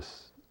member of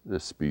this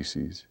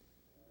species.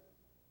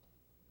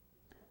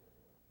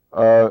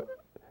 Uh,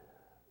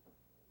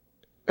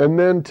 and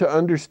then to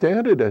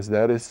understand it as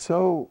that is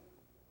so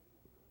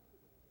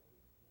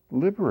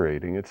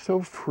liberating. It's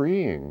so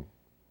freeing.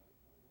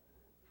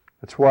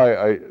 That's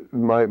why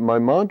my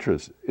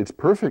mantras, it's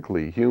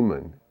perfectly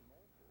human.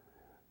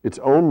 It's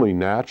only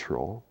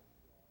natural.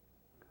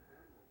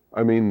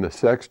 I mean, the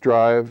sex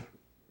drive,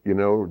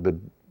 the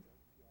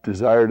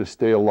desire to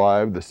stay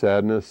alive, the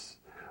sadness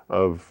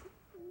of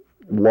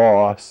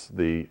loss,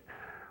 the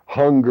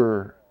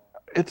hunger,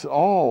 it's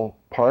all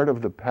part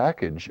of the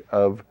package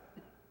of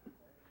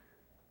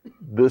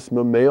this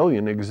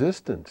mammalian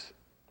existence.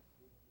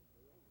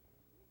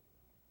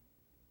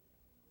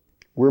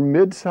 We're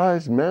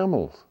mid-sized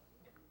mammals.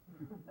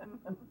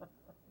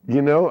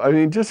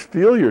 Just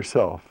feel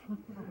yourself.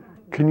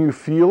 Can you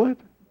feel it?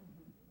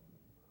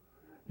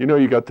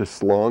 You got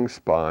this long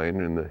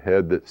spine and the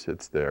head that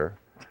sits there,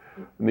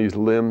 and these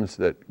limbs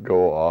that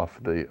go off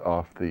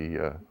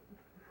the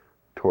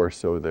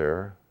torso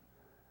there.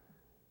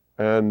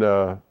 And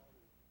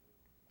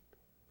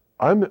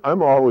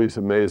I'm always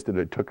amazed that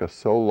it took us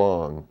so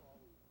long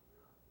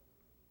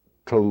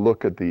to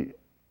look at the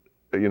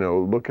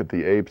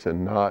apes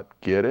and not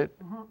get it.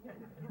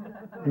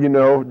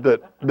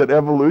 That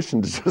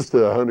evolution's just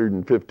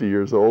 150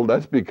 years old.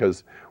 That's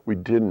because we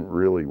didn't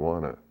really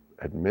want to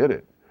admit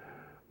it.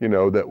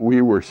 That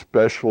we were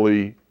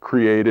specially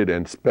created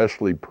and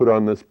specially put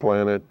on this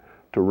planet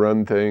to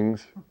run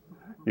things.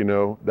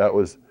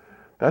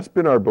 That's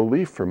been our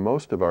belief for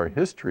most of our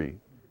history.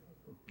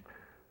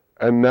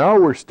 And now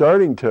we're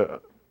starting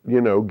to,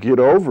 get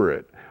over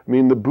it. I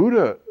mean, the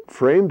Buddha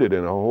framed it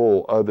in a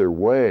whole other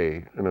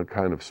way, in a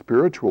kind of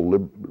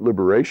spiritual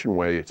liberation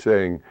way,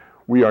 saying,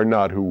 we are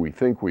not who we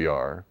think we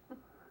are.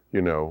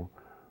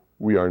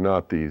 We are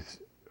not these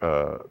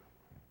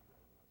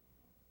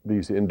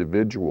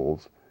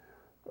individuals.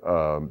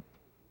 And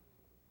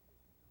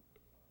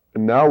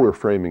now we're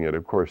framing it,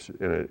 of course,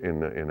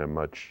 in a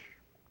much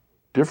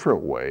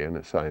different way, in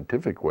a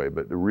scientific way,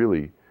 but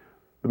the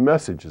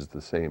message is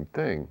the same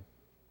thing.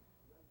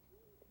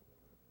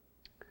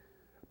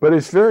 But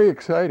it's very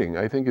exciting.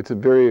 I think it's a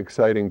very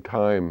exciting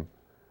time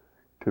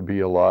to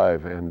be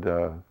alive and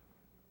to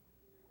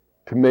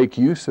make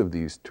use of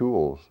these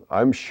tools.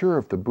 I'm sure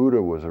if the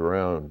Buddha was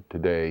around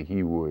today,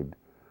 he would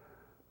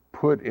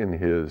put in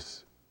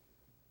his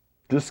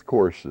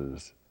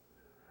discourses,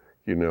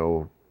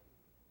 here,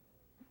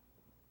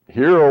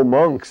 O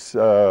monks,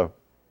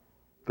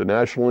 the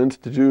National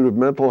Institute of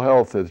Mental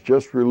Health has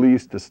just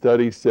released a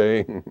study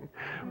saying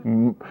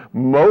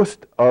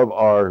most of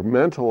our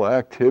mental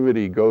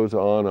activity goes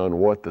on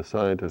what the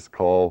scientists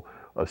call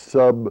a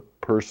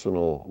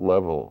subpersonal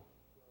level.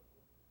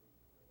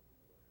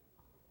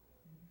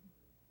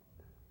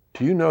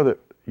 Do you know that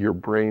your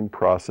brain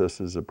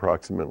processes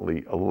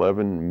approximately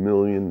 11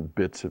 million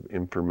bits of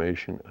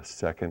information a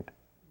second?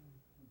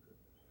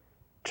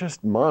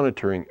 Just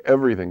monitoring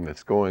everything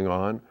that's going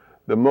on.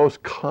 The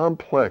most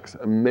complex,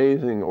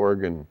 amazing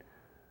organ,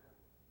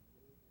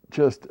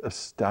 just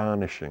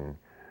astonishing.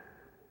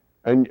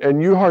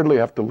 And you hardly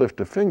have to lift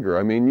a finger.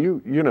 I mean,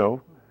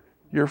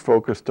 you're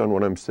focused on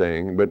what I'm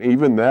saying, but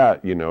even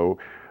that, your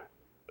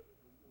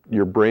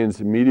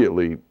brain's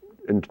immediately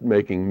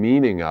making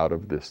meaning out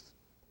of this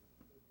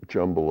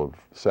jumble of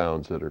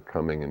sounds that are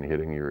coming and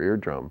hitting your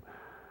eardrum.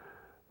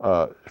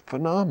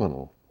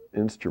 Phenomenal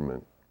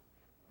instrument.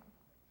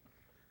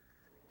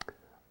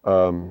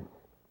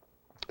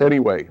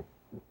 Anyway,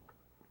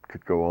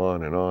 could go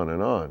on and on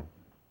and on.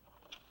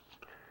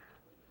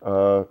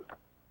 So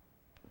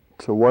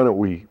why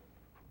don't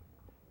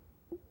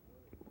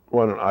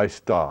I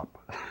stop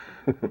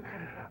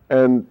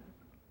and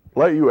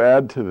let you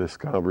add to this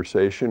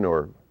conversation,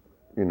 or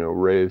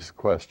raise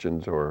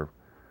questions, or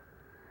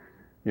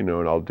and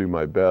I'll do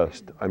my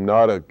best. I'm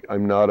not a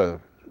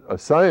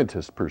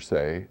scientist per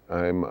se.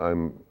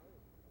 I'm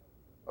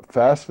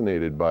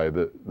fascinated by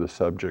the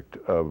subject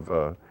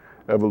of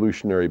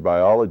evolutionary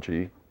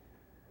biology,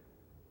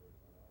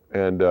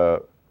 and I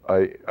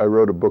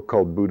wrote a book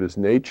called Buddha's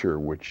Nature,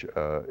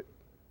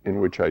 in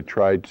which I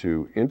tried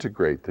to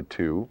integrate the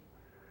two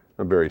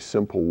in a very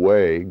simple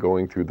way,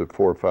 going through the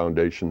 4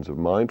 foundations of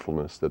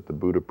mindfulness that the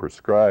Buddha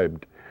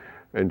prescribed,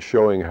 and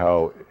showing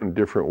how in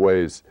different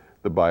ways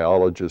the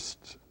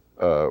biologists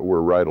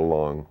were right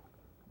along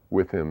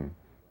with him.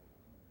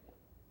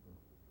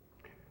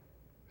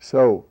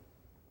 So,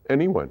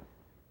 anyone?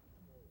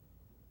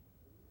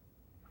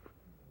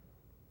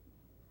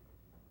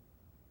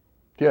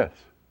 Yes.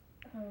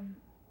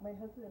 My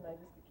husband and I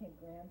just became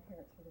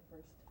grandparents for the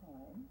first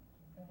time,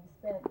 and we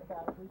spent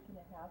about a week and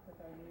a half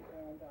with our new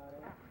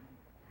granddaughter.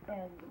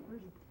 And the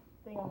first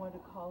thing I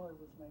wanted to call her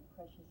was my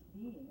precious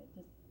being.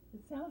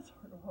 It sounds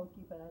sort of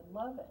hokey, but I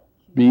love it.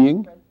 She's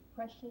being?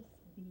 Precious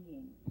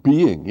being.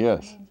 Being,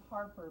 yes. It means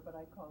Harper, but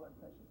I call her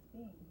precious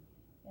being.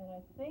 And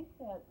I think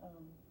that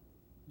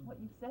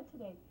what you said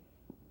today,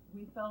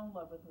 we fell in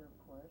love with her, of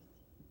course.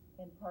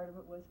 And part of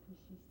it was because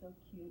she's so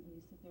cute, and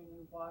you sit there and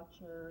you watch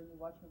her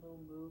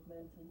little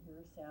movements and hear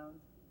her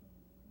sounds.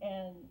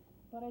 And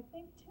But I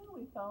think too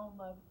we fell in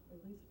love, at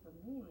least for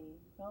me,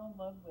 fell in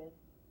love with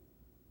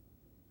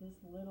this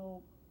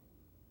little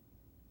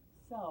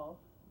self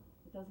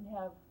that doesn't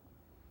have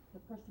the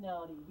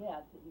personality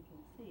yet that you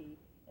can see,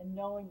 and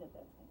knowing that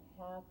that's going to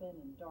happen,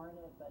 and darn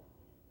it, but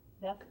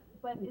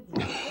it's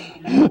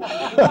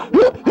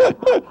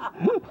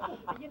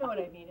you know what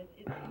I mean. It's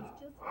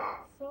just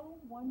so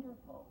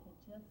wonderful to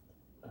just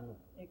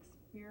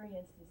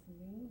experience this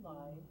new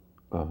life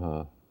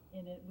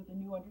in it with a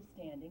new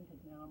understanding,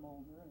 because now I'm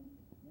older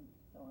and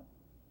so on.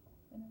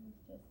 And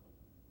it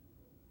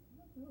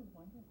was really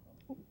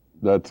wonderful.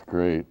 That's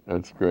great.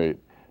 That's great.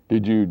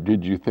 Did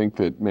you think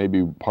that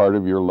maybe part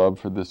of your love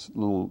for this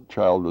little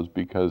child was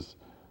because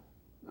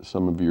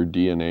some of your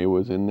DNA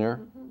was in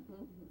there?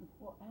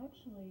 Well,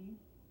 actually,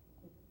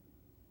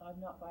 I'm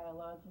not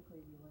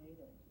biologically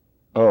related.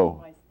 Oh.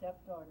 My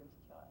stepdaughter's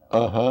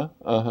child.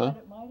 But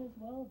it might as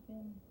well have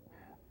been.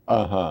 I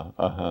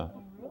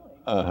mean, really.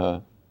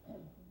 It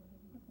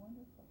was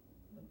wonderful.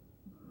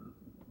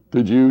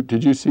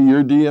 Did you see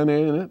your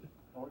DNA in it?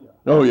 Oh yeah.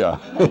 Oh yeah.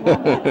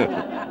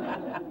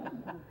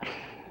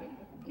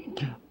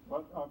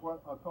 What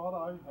a thought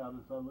I had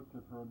as I looked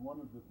at her, and one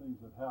of the things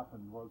that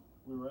happened was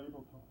we were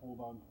able to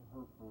hold on to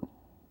her for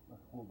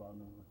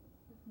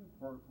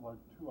like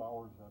 2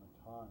 hours at a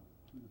time,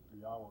 2 to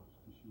 3 hours,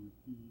 because she would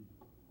feed,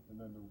 and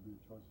then there would be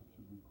a choice of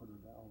should we put her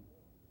down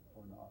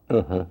or not.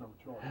 No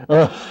choice.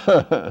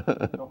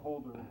 To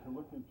hold her and to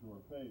look into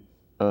her face.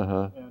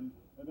 And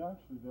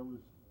actually it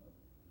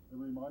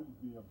reminded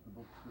me of the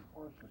book of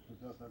Portia,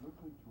 because as I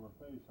looked into her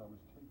face, I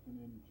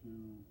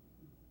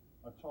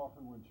saw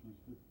her when she was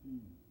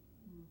 15.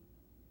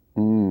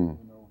 You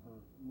know, her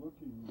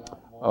looking that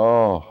long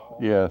all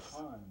yes.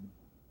 the time.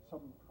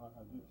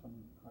 I did some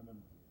kind of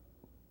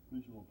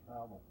visual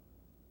travel,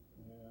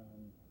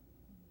 and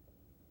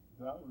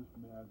that was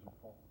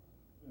magical.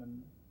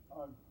 And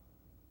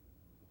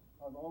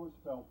I've always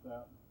felt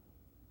that,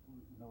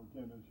 you know,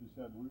 again, as you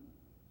said,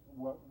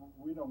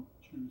 we don't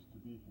choose to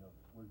be here.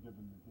 We're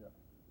given the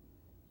gift.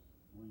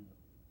 We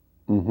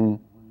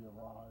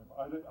arrive.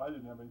 I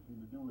didn't have anything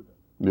to do with it.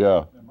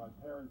 Yeah. And my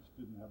parents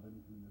didn't have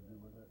anything to do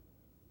with it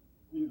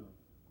either.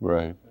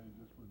 Right. They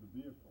just were the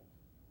vehicles.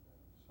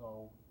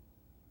 So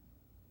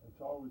it's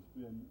always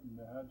been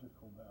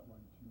magical that way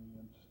to me.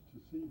 And to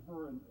see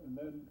her, and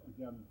then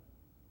again,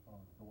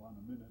 I'll go on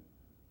a minute,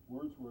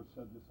 Wordsworth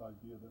said this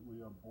idea that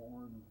we are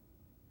born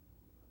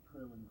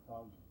trailing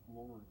clouds of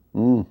glory.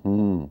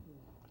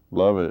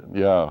 Love it,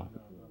 yeah.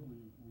 That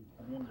we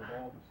come in with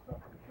all the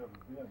stuff that's ever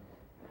been.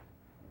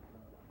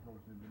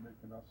 Goes into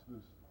making us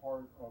this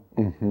part of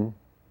the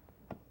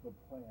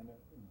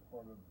planet and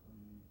part of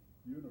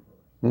the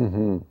universe.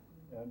 And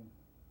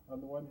on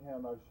the one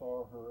hand, I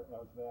saw her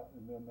as that,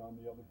 and then on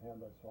the other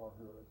hand, I saw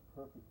her as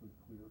perfectly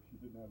clear. She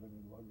didn't have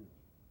any luggage.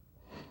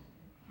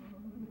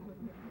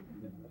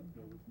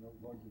 There was no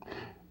luggage in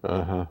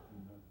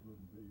that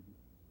little baby.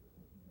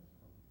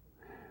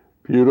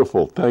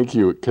 Beautiful, thank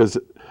you. Because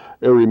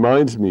it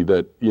reminds me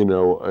that, you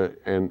know,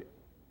 and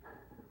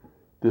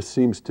this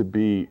seems to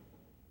be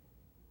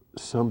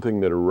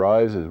something that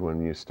arises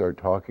when you start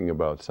talking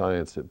about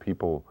science, that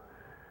people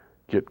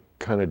get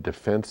kind of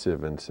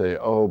defensive and say,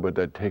 oh, but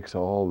that takes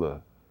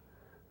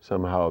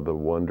somehow the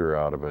wonder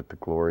out of it, the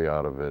glory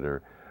out of it.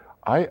 Or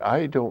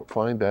I don't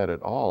find that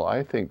at all.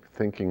 I think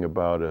thinking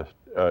about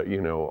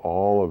you know,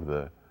 all of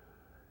the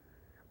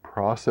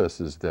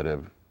processes that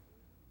have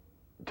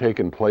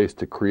taken place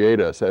to create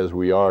us as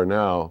we are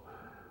now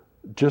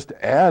just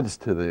adds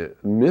to the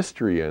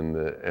mystery and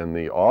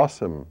the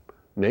awesome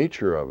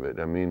nature of it.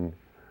 I mean,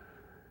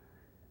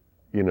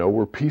 you know,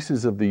 we're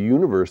pieces of the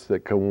universe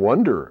that can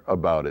wonder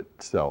about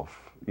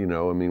itself, you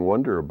know, I mean,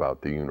 wonder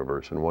about the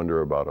universe and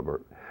wonder about it.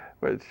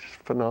 But it's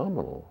just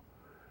phenomenal.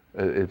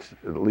 It's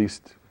at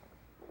least,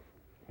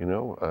 you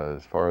know,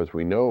 as far as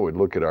we know, we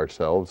look at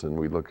ourselves and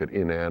we look at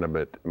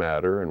inanimate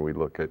matter and we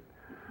look at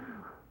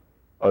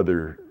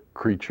other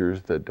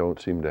creatures that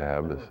don't seem to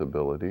have this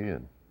ability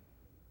and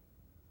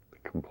the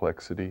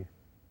complexity.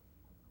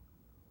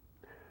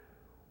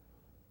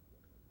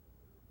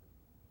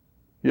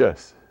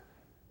 Yes.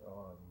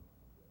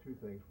 Two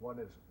things. One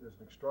is there's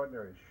an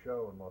extraordinary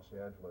show in Los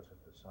Angeles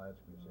at the Science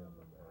Museum.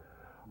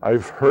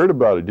 I've heard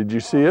about it. Did you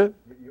see it?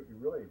 You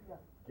really,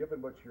 given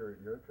what your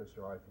interests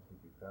are, I think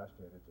you'd be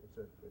fascinated.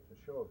 It's a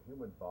show of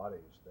human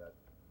bodies that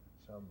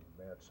some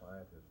mad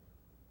scientist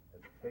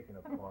has taken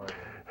apart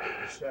and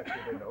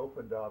dissected and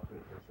opened up and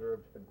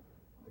preserved. And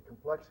the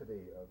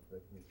complexity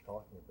that he's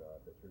talking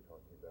about, that you're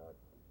talking about,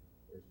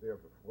 is there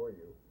before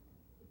you.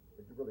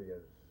 It really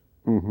is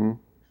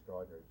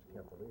extraordinary. You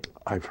can't believe it.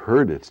 I've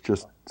heard it's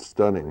just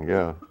stunning,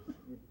 yeah.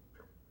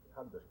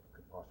 How this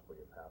could possibly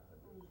have happened?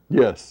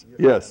 Yes,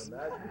 yes.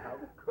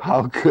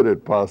 How could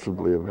it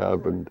possibly have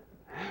happened?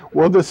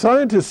 Well, the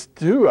scientists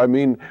too. I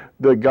mean,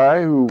 the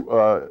guy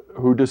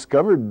who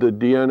discovered the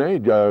DNA,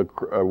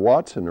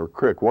 Watson or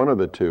Crick, one of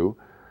the two,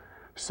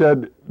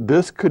 said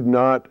this could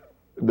not,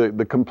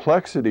 the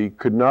complexity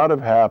could not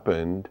have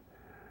happened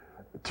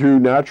through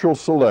natural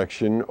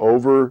selection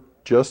over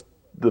just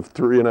the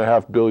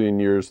 3.5 billion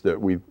years that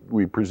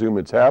we presume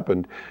it's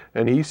happened.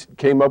 And he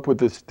came up with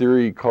this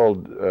theory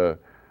called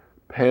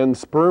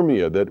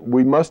panspermia, that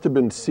we must have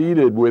been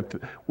seeded with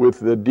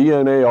the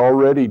DNA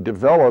already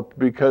developed,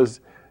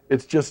 because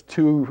it's just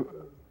too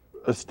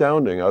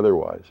astounding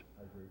otherwise.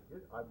 I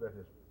agree. I've read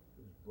his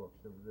books.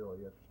 They're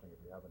really interesting if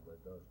you haven't read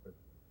those. But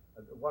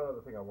one other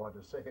thing I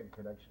wanted to say in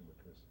connection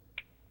with this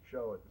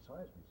show at the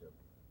Science Museum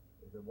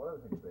is that one of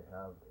the things they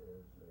have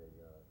is a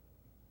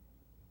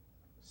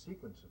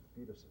sequence of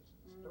fetuses.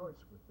 It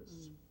starts with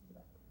this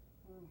speck.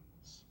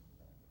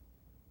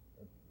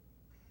 And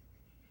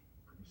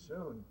pretty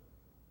soon,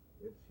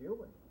 it's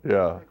human.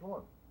 Yeah. Take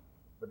long.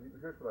 But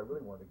here's what I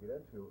really wanted to get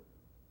into.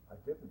 I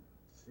didn't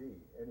see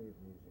any of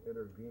these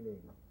intervening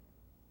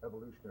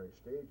evolutionary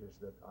stages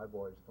that I've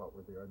always thought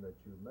were there and that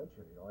you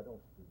mentioned. I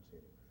didn't see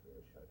any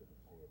fish. I didn't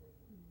see any.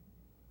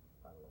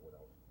 I don't know what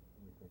else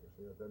you think is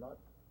there. They're not.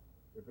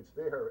 If it's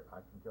there, I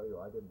can tell you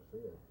I didn't see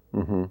it.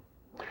 Mm-hmm.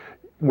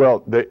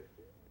 Well,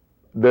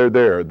 they're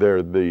there.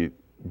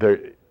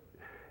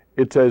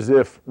 It's as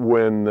if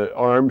when the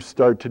arms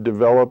start to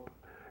develop,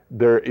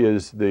 there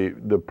is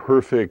the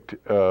perfect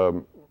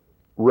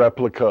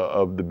replica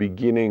of the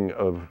beginning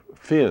of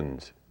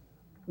fins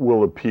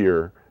will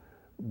appear,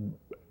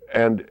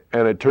 and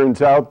it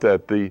turns out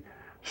that the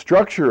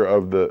structure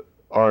of the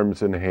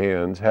arms and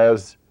hands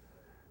has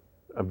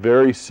a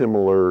very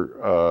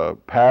similar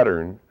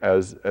pattern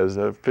as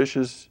a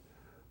fish's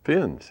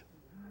fins.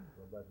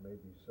 Well, that may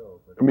be so.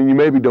 But I mean, you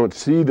maybe don't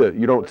see the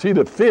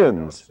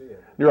fins. see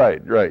it.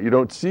 Right. You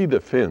don't see the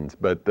fins,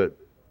 but the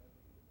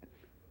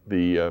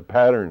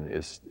pattern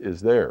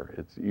is there.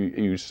 It's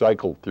you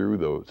cycle through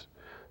those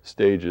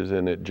stages,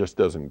 and it just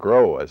doesn't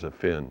grow as a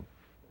fin.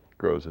 It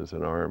grows as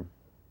an arm.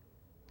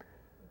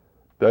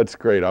 That's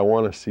great. I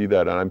want to see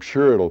that, and I'm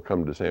sure it'll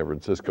come to San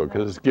Francisco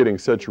because it's getting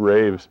such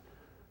raves.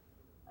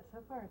 So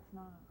far, it's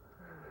not.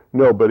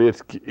 No, but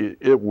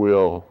it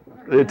will.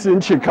 It's in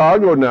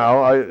Chicago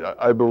now.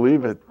 I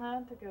believe it. I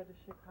plan to go to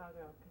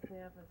Chicago because they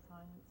have a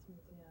science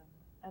museum,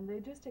 and they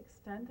just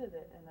extended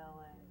it in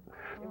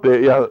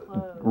LA.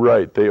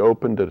 Right. They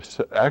opened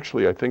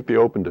actually, I think they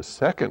opened a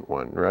second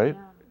one, right?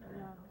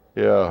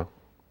 Yeah.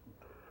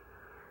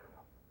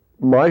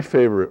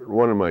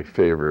 One of my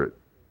favorite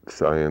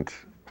science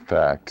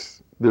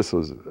facts. This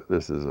is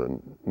a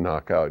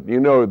knockout. You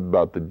know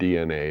about the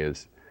DNA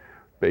is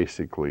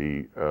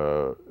basically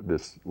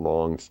this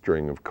long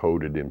string of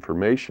coded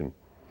information,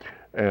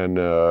 and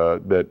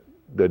that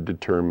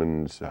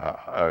determines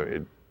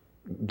it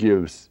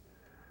gives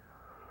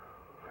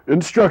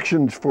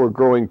instructions for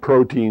growing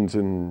proteins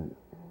and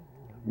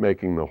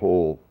making the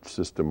whole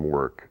system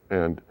work.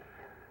 And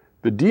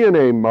the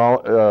DNA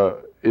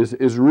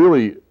is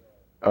really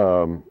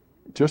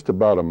just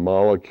about a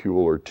molecule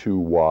or two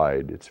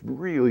wide. It's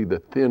really the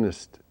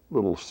thinnest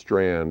little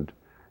strand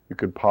you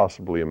could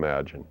possibly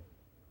imagine.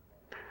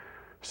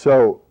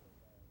 So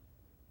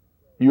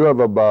you have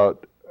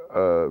about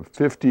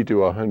 50 to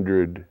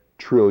 100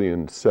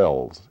 trillion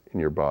cells in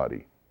your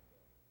body.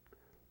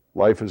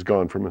 Life has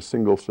gone from a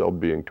single cell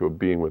being to a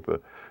being with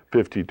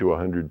 50 to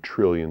 100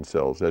 trillion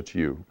cells. That's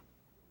you.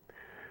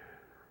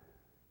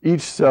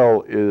 Each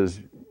cell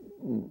is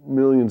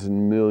millions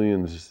and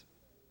millions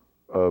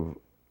of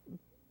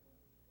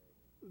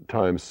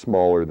times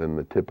smaller than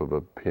the tip of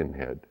a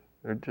pinhead.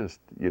 They're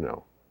just,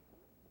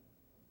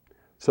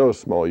 so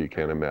small you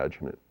can't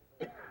imagine it.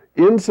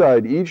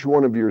 Inside each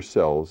one of your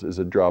cells is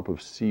a drop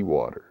of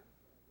seawater.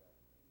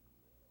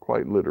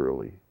 Quite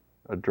literally,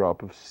 a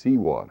drop of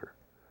seawater.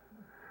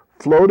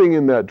 Floating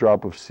in that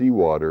drop of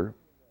seawater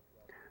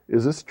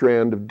is a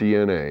strand of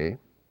DNA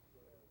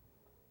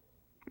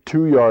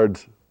 2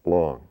 yards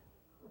long.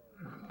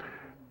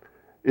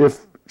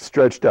 If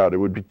stretched out, it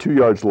would be 2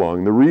 yards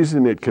long. The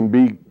reason it can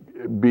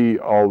be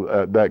all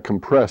that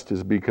compressed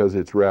is because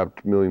it's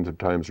wrapped millions of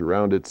times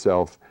around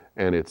itself,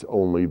 and it's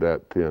only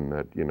that thin,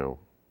 that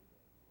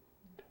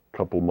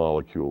couple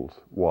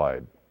molecules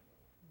wide.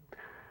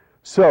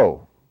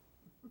 So,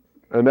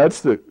 and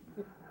that's the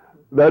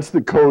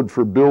code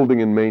for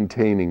building and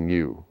maintaining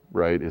you,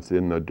 right? It's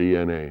in the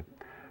DNA.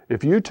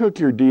 If you took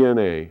your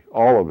DNA,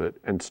 all of it,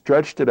 and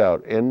stretched it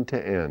out end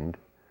to end,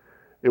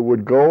 it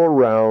would go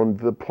around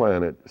the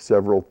planet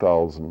several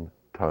thousand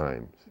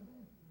times.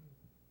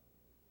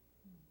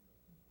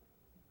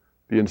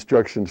 The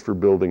instructions for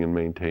building and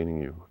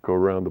maintaining you go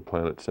around the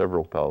planet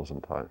several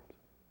thousand times.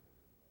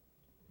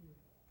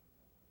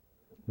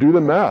 Do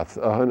the math.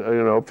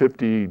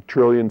 50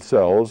 trillion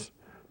cells,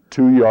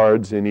 2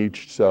 yards in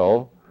each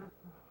cell.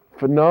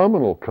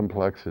 Phenomenal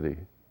complexity.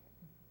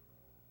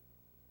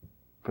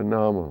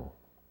 Phenomenal.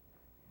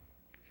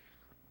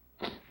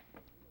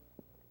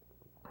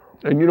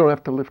 And you don't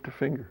have to lift a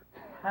finger.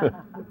 I've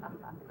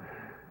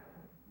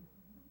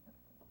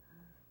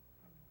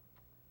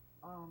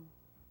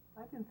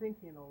been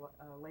thinking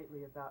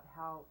lately about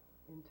how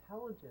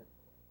intelligent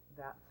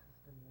that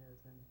system is,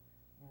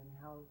 and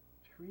how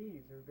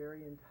trees are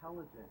very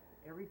intelligent.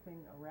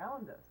 Everything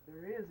around us,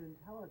 there is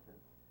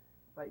intelligence.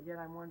 But yet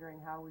I'm wondering,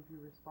 how would you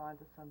respond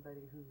to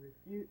somebody who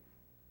refutes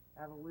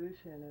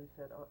evolution and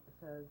says,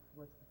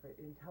 what's the phrase,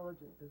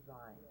 intelligent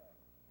design.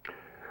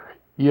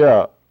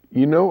 Yeah,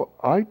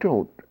 I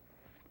don't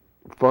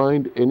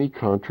find any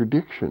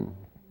contradiction.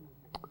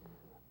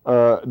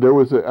 There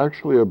was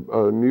actually a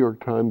New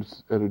York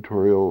Times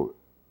editorial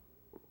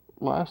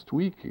last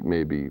week,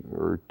 maybe,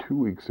 or 2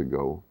 weeks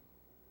ago,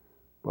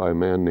 by a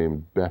man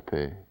named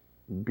Behe,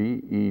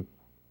 Behe,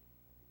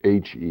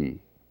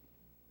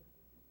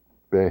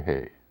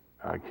 Behe.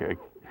 Okay,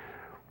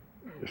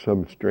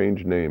 some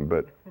strange name,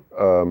 but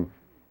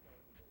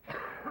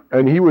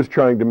and he was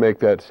trying to make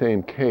that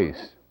same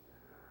case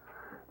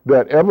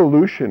that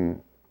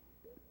evolution,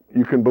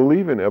 you can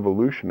believe in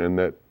evolution and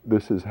that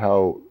this is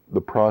how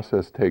the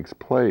process takes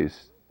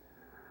place,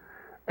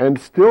 and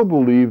still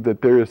believe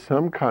that there is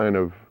some kind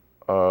of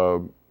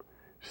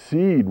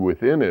seed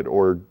within it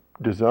or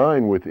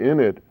design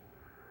within it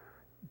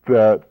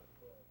that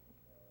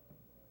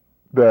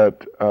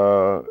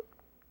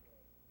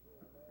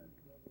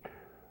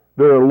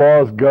there are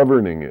laws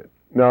governing it.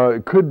 Now,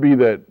 it could be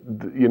that,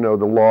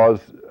 the laws,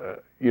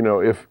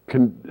 if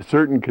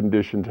certain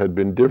conditions had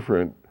been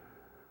different,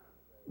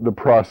 the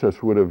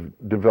process would have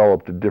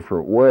developed a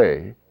different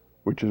way,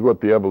 which is what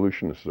the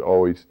evolutionists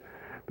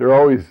they're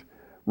always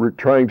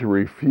trying to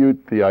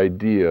refute the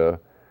idea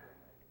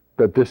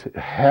that this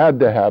had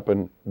to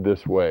happen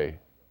this way.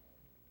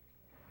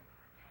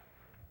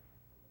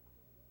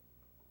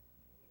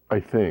 I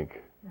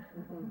think.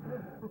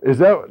 Is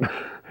that,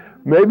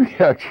 maybe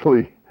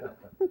actually,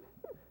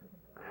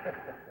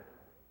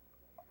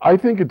 I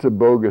think it's a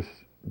bogus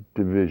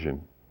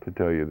division, to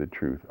tell you the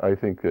truth. I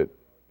think that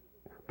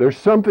there's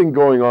something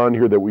going on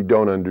here that we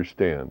don't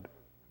understand.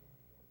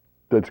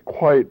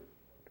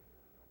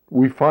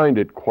 We find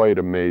it quite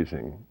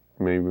amazing.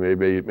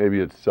 Maybe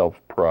it's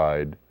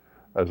self-pride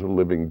as a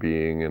living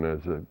being and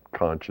as a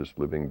conscious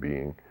living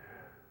being.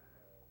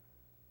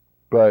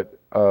 But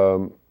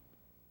the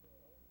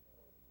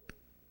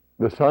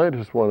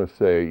scientists want to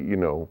say,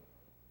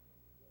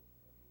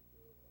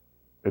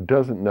 it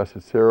doesn't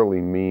necessarily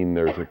mean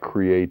there's a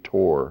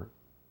creator.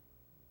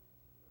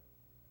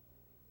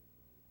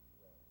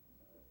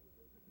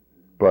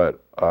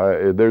 But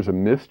there's a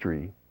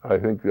mystery. I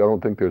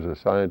don't think there's a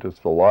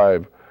scientist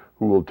alive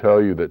who will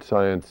tell you that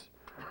science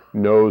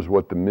knows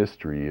what the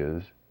mystery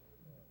is,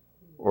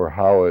 or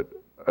how it,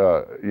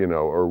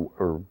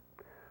 or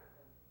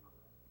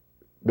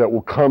that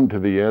will come to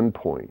the end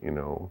point,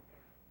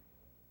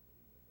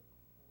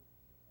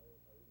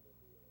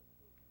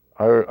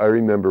 I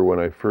remember when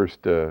I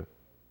first read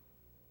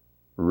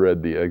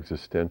the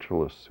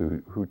existentialists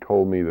who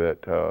told me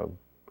that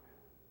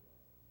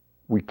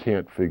we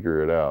can't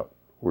figure it out.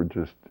 We're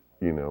just,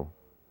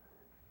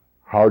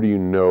 how do you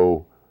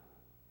know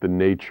the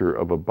nature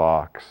of a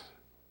box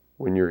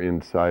when you're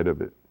inside of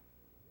it?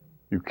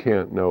 You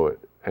can't know it.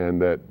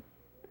 And then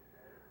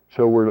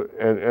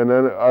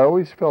I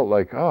always felt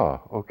like,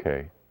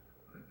 okay,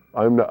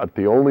 I'm not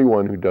the only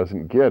one who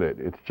doesn't get it.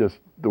 It's just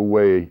the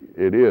way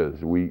it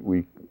is.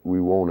 We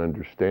won't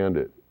understand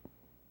it.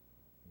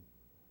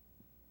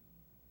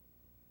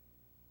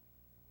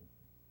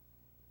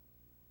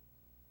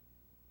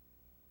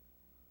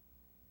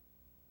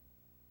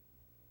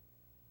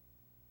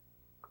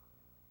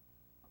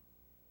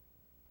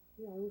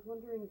 Yeah, I was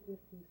wondering if you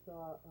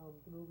saw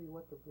the movie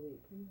What the Bleep,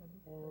 and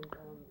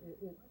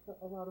it's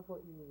a lot of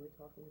what you were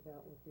talking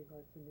about with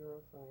regards to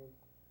neuroscience.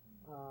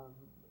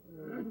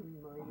 Really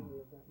reminded me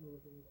of that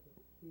movie. It's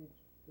a huge,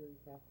 very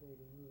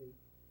fascinating movie.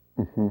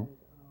 Mm-hmm. And,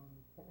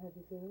 have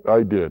you seen it?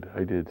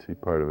 I did see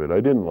part of it. I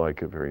didn't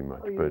like it very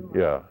much, but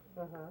yeah.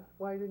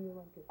 Why didn't you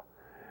like it?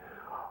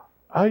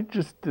 I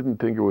just didn't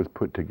think it was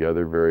put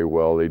together very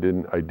well. They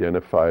didn't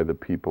identify the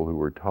people who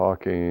were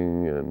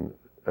talking, and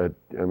I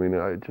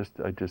just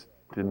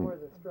didn't. Or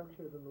the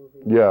structure of the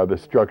movie. Yeah, the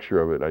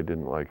structure of it, I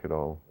didn't like at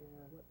all. Yeah.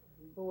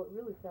 Well, what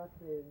really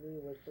fascinated me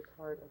was the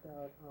part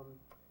about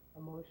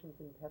emotions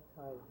and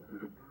peptides,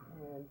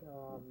 and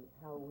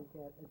how we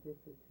get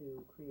addicted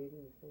to creating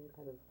the same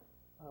kind of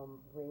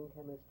brain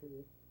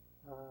chemistry,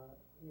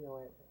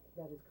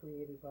 that is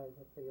created by,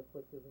 let's say,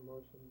 afflictive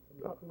emotions, and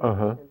we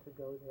tend to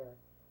go there,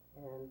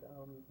 and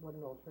what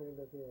an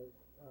alternative is,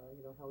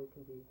 how we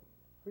can be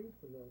free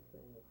from those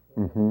things,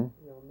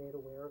 made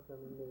aware of them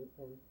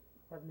and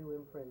have new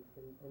imprints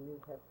and new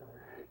peptides.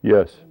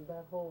 Yes. And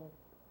that whole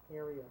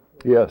area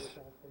is yes.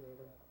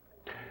 fascinating.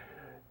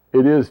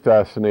 It is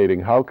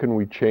fascinating. How can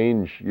we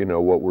change,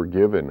 what we're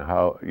given?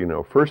 How,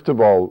 first of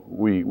all,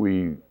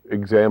 we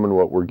examine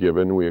what we're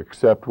given, we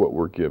accept what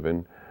we're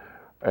given,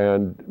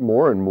 and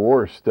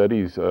more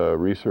studies,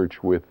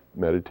 research with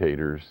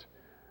meditators,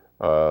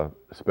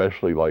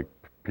 especially like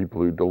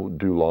people who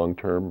do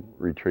long-term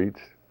retreats,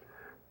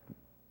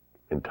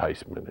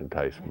 enticement,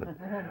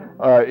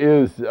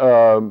 is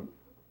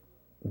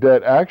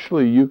that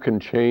actually you can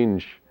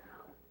change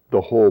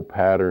the whole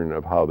pattern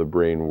of how the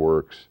brain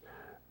works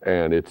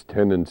and its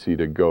tendency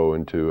to go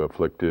into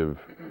afflictive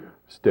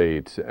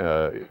states,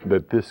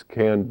 that this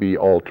can be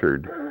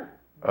altered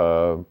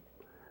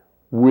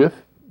with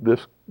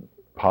this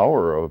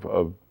power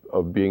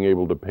of being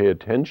able to pay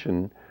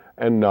attention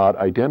and not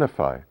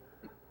identify.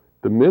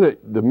 The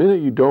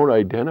minute you don't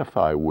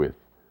identify with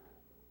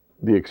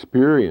the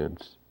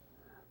experience,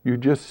 you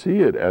just see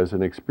it as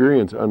an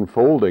experience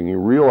unfolding. You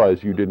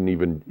realize you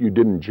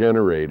didn't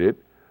generate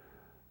it,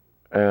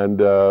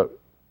 and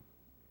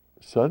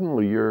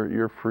suddenly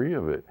you're free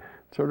of it.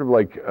 Sort of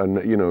like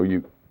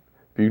if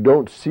you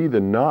don't see the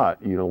knot,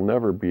 you'll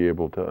never be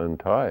able to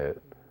untie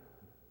it.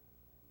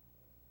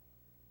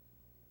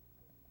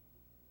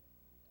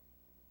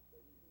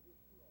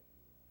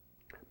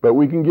 But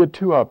we can get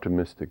too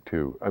optimistic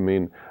too. I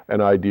mean,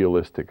 and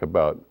idealistic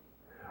about.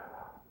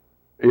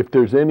 If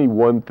there's any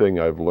one thing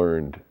I've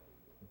learned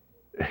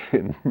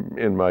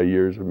in my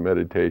years of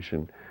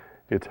meditation,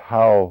 it's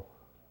how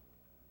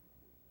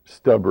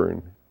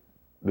stubborn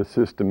the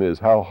system is,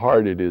 how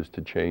hard it is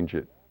to change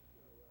it.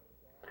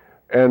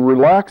 And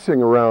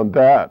relaxing around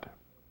that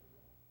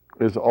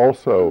is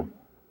also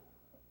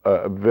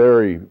a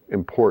very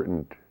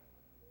important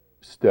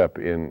step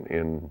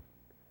in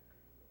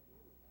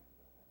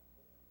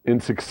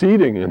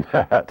succeeding in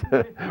that.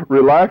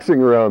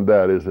 Relaxing around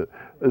that is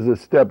a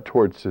step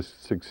towards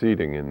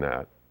succeeding in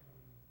that.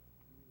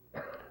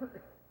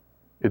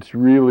 It's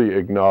really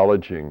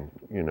acknowledging,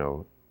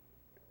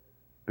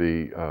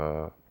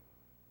 the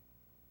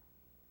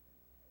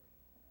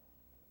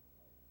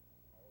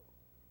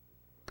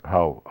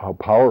how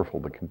powerful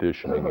the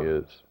conditioning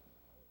is.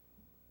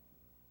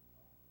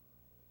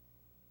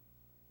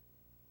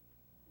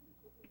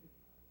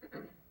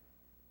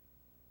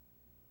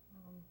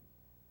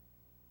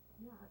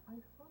 Yeah, I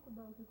thought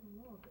about it a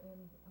lot,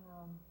 and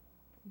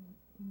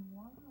in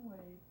one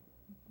way,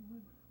 it's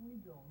with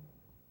freedom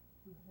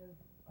to have,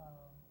 to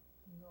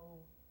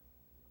know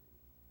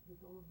that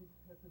all of this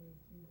happening,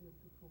 it's easier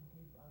to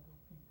forgive other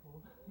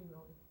people.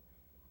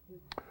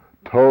 It's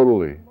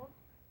Totally.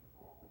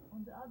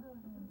 on the other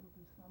hand,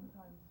 we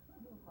sometimes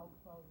feel how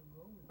far we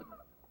go with it.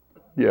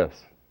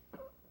 Yes.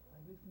 I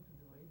listened to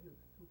the radio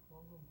to two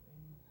programs,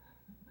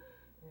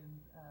 and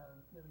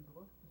Terry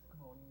Gross this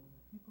morning,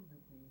 the people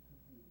that they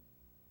interviewed,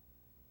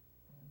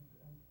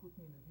 and put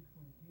me in a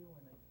different view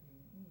when I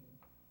came in.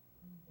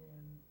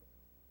 And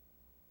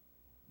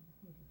you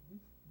think,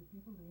 the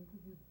people they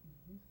interviewed, is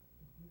this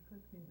a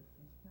defect in the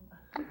system?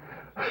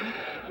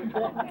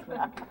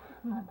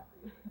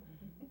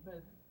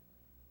 But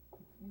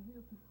it's easier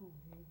to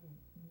forgive, and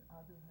on the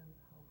other hand,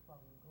 how far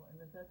we go. And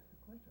that's the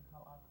question,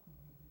 how active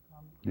you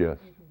become. Yes.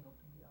 Easy not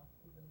to be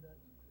active in that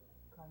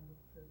kind of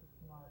set of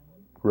mind.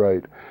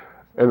 Right.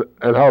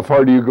 And how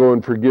far do you go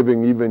in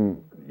forgiving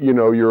even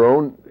your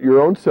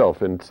own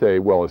self and say,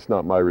 well, it's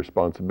not my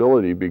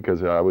responsibility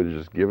because I was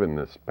just given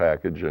this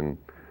package, and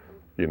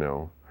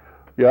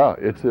yeah,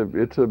 it's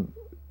an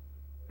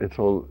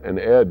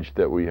edge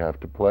that we have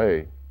to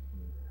play.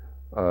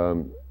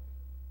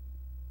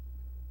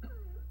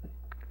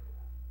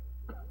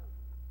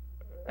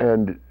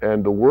 And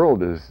the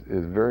world is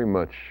very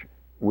much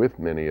with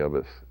many of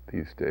us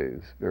these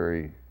days,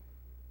 very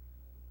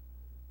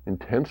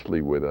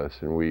intensely with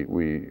us, and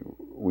we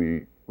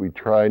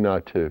try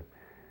not to.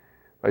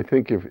 I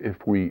think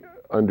if we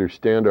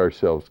understand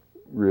ourselves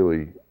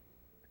really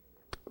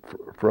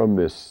from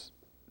this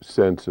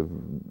sense of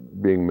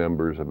being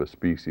members of a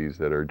species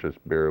that are just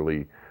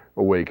barely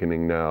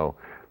awakening now,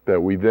 that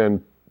we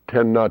then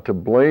tend not to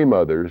blame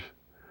others.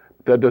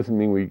 That doesn't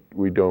mean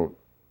we don't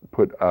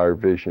put our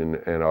vision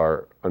and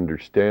our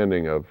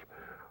understanding of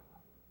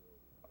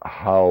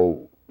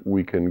how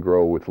we can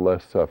grow with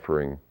less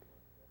suffering,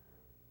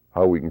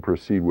 how we can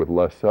proceed with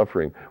less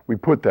suffering. We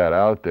put that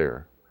out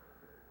there,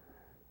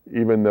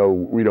 even though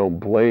we don't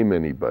blame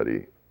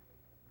anybody.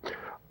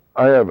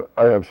 I have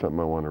something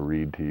I want to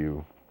read to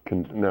you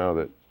now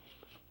that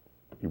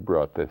you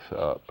brought this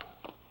up.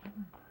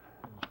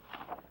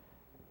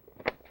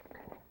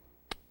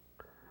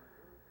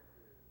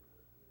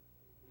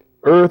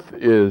 Earth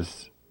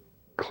is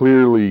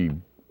clearly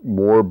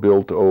more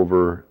built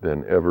over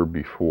than ever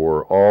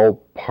before. All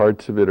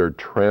parts of it are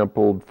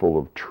trampled, full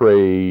of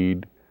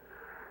trade.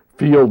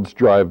 Fields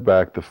drive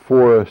back the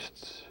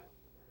forests.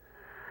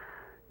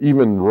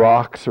 Even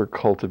rocks are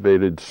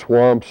cultivated,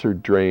 swamps are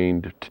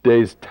drained.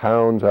 Today's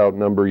towns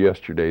outnumber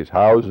yesterday's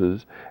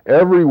houses.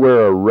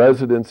 Everywhere are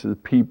residences,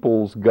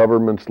 peoples,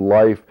 governments,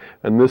 life,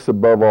 and this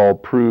above all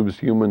proves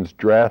humans'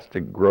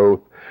 drastic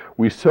growth.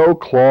 We so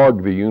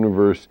clog the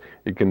universe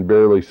it can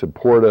barely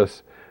support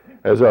us.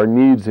 As our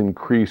needs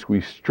increase,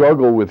 we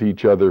struggle with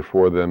each other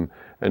for them,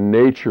 and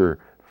nature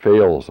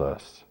fails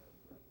us.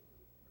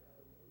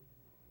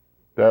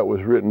 That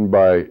was written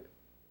by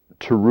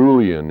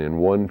Tertullian in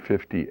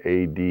 150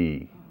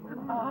 AD.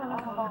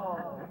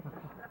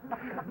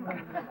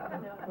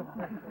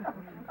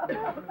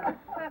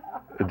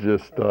 I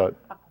just thought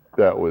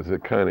that was a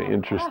kind of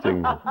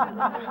interesting.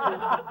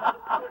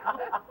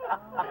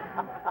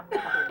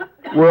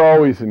 We're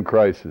always in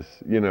crisis,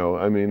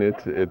 I mean,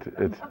 it's.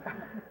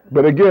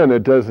 But again,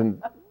 it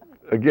doesn't.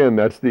 Again,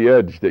 that's the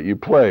edge that you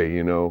play.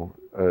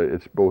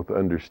 It's both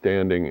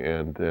understanding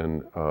and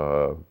then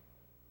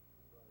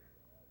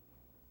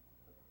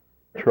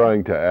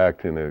trying to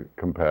act in a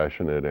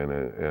compassionate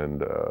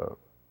and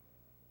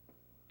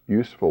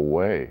useful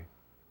way.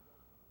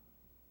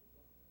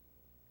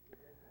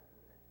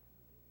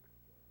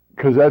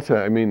 Because it's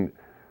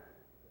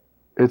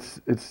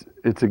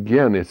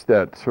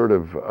that sort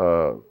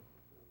of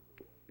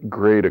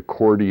great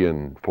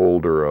accordion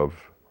folder of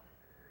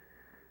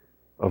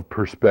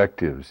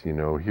perspectives.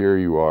 Here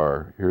you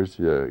are. Here's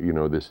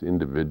this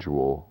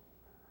individual,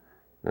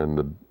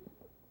 and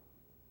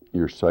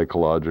your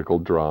psychological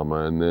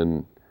drama, and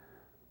then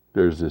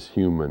there's this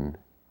human,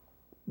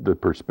 the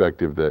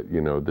perspective that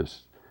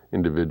this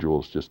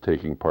individual is just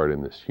taking part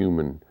in this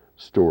human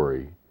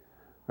story,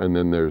 and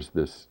then there's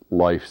this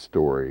life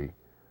story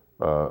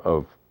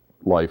of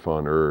life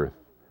on Earth.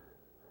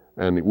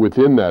 And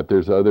within that,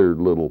 there's other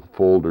little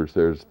folders.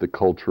 There's the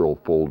cultural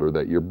folder,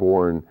 that you're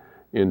born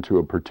into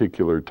a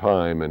particular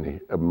time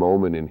and a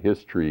moment in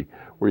history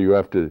where you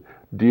have to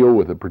deal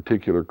with a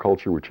particular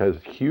culture which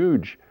has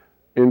huge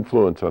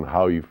influence on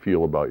how you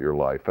feel about your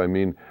life.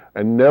 And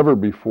never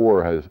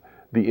before has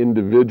the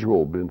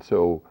individual been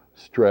so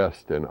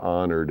stressed and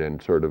honored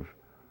and sort of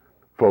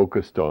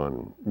focused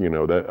on,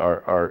 that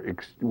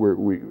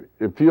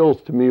it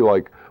feels to me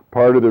like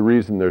part of the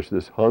reason there's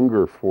this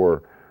hunger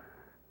for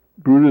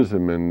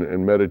Buddhism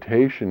and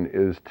meditation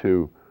is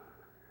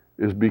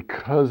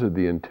because of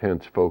the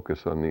intense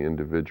focus on the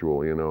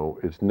individual.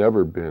 It's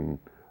never been,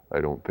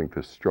 I don't think,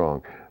 this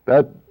strong.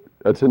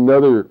 That's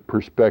another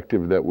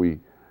perspective that we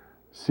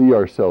see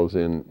ourselves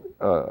in,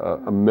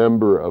 a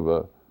member of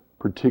a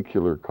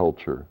particular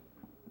culture.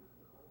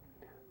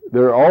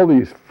 There are all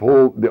these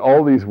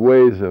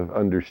ways of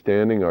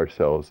understanding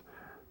ourselves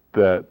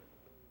that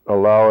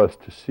allow us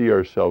to see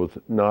ourselves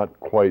not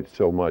quite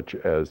so much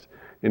as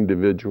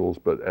individuals,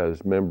 but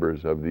as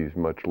members of these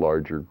much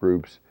larger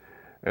groups,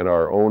 and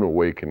our own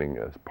awakening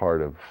as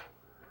part of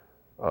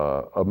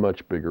a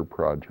much bigger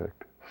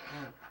project.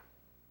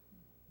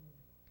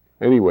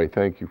 Anyway,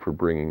 thank you for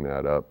bringing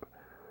that up.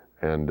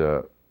 And,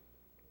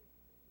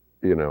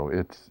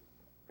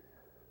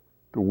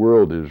 the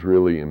world is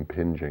really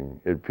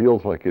impinging. It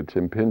feels like it's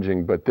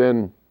impinging, but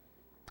then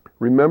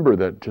remember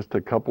that just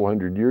a couple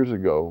hundred years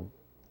ago,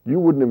 you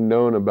wouldn't have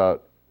known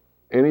about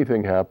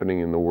anything happening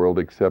in the world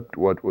except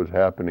what was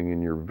happening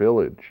in your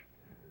village.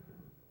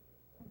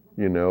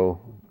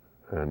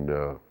 And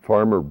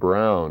Farmer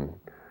Brown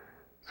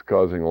is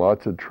causing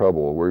lots of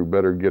trouble. We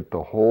better get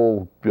the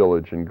whole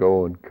village and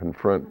go and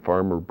confront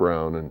Farmer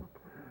Brown and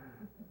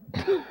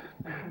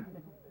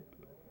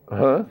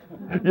Huh?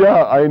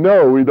 Yeah, I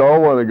know. We'd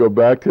all want to go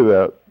back to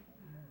that.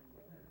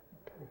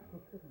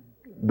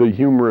 The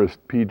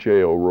humorist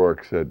P.J.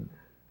 O'Rourke said,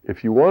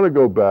 if you want to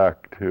go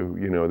back to,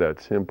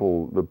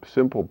 the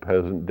simple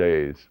peasant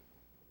days,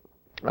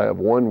 I have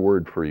one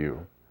word for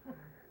you: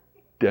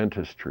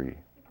 dentistry.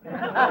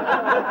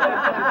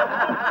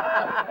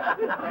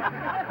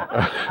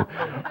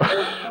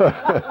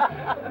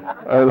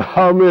 And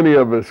how many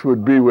of us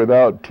would be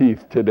without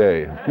teeth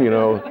today,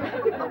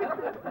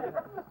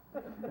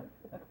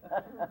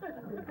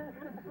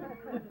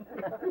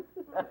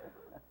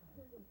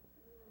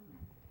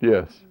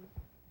 Yes.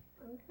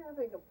 I'm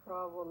having a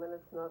problem, and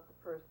it's not the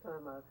first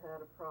time I've had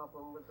a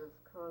problem with this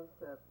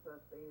concept,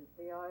 but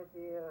the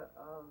idea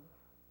of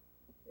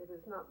it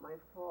is not my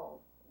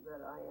fault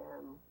that I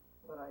am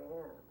what I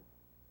am.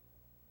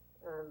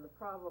 And the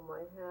problem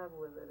I have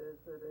with it is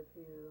that if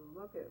you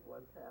look at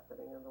what's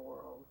happening in the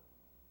world,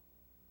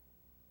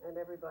 and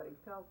everybody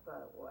felt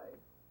that way,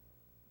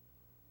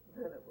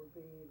 then it would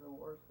be even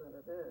worse than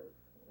it is.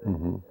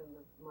 And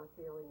my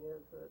feeling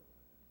is that,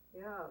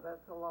 yeah,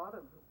 that's a lot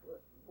of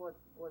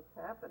what's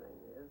happening,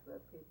 is that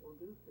people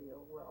do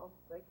feel, well,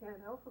 they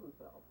can't help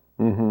themselves.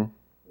 And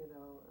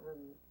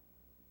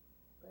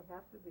they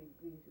have to be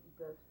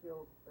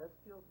bestial.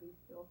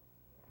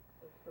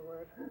 What's the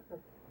word?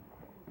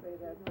 Say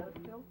that,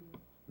 bestial?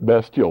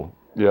 Bestial,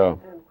 yeah.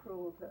 And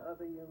cruel to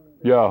other human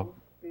beings. Yeah.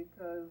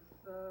 Because,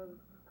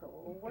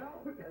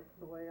 that's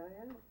the way I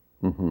am.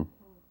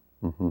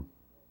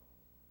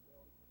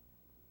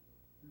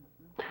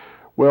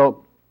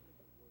 Well,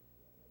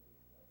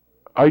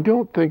 I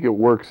don't think it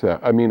works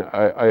that.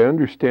 I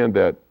understand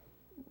that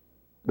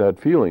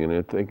feeling, and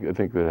I think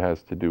that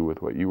has to do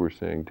with what you were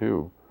saying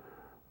too,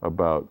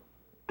 about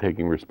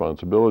taking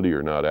responsibility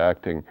or not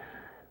acting.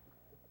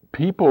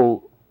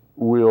 People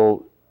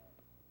will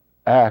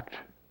act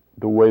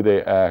the way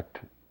they act,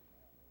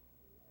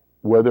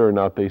 whether or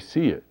not they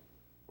see it,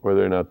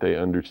 whether or not they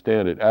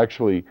understand it.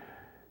 Actually,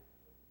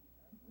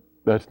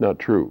 that's not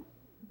true.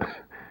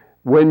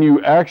 When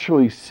you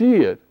actually see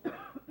it,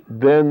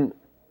 then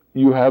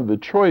you have the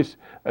choice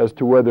as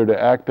to whether to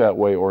act that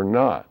way or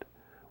not.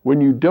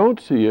 When you don't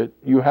see it,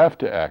 you have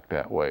to act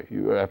that way.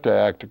 You have to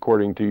act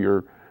according to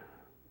your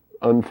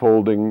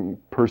unfolding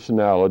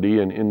personality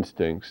and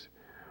instincts.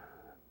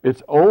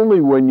 It's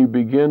only when you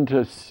begin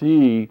to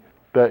see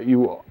that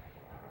you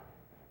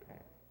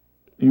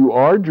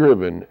are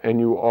driven and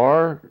you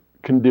are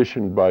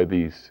conditioned by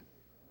these,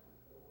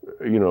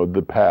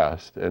 the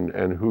past and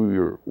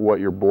what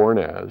you're born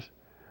as,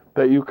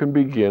 that you can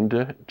begin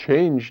to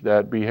change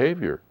that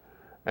behavior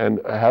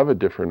and have a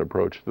different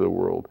approach to the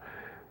world.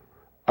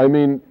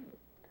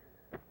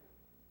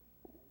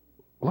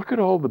 look at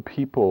all the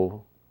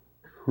people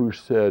who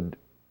said,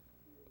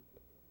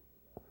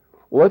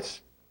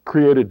 let's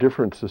create a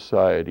different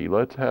society.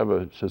 Let's have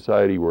a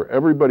society where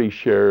everybody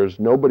shares,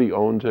 nobody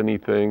owns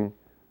anything.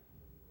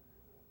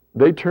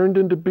 They turned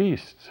into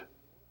beasts.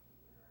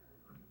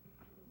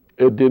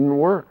 It didn't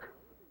work.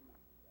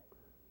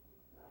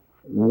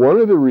 One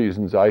of the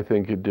reasons I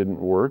think it didn't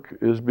work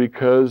is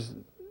because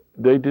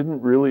they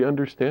didn't really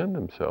understand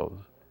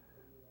themselves.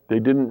 They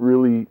didn't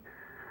really,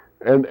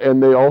 and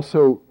they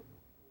also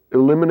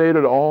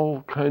eliminated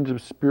all kinds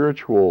of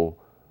spiritual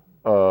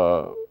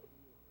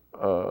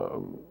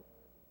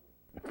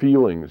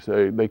feelings.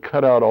 They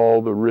cut out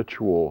all the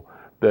ritual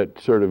that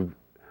sort of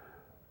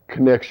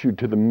connects you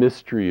to the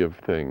mystery of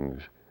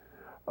things.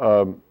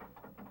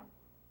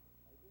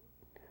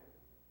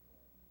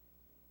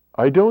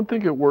 I don't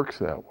think it works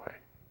that way.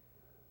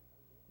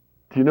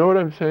 Do you know what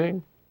I'm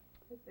saying?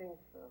 I think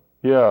so.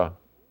 Yeah.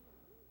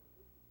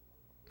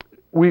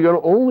 We can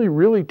only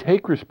really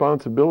take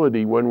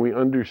responsibility when we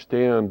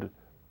understand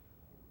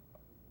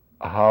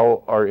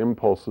how our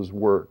impulses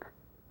work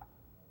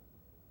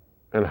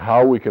and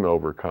how we can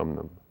overcome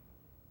them.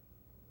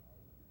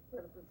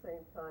 But at the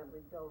same time, we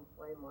don't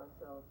blame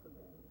ourselves in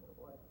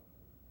that way.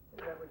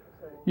 Is that what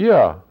you're saying?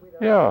 Yeah, We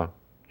don't- yeah,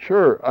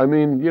 sure. I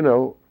mean, you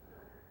know,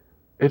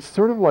 it's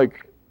sort of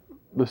like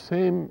the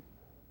same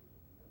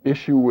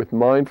issue with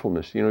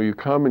mindfulness. You know, you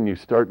come and you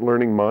start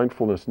learning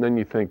mindfulness, and then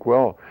you think,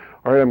 well,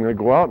 all right, I'm going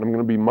to go out and I'm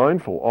going to be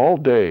mindful all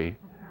day.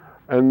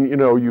 And, you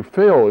know, you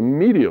fail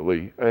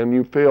immediately, and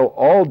you fail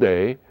all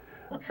day,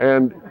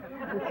 and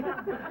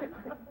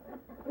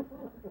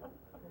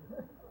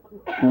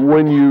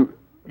when you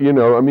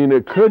know, I mean,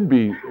 it could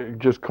be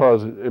just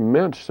cause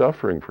immense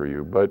suffering for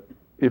you, but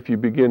if you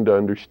begin to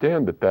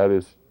understand that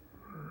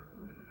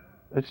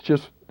it's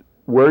just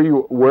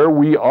where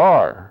we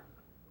are,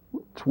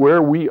 it's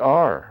where we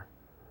are,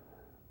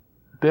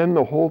 then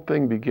the whole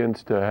thing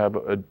begins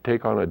to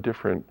take on a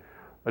different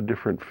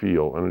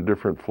feel and a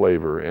different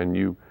flavor, and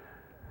you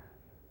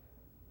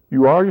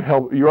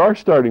are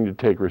starting to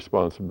take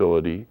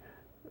responsibility,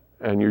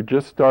 and you're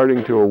just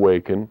starting to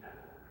awaken,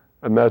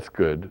 and that's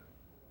good.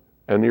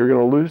 And you're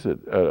going to lose it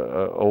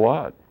a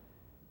lot.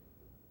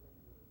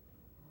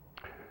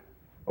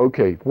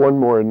 Okay, one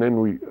more, and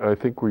then I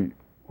think we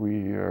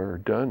are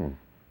done.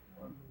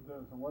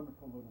 There's a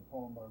wonderful little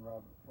poem by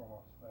Robert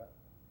Frost that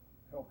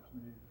helps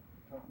me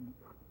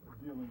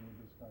dealing with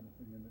this kind of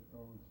thing, and it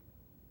goes,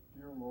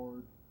 "Dear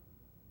Lord,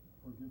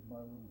 forgive my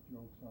little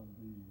jokes on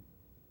thee,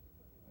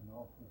 and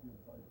I'll forgive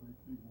thy great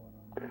big one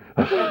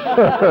on me."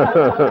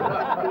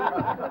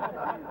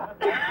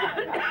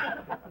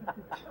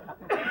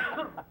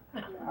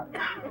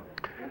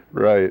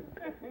 Right.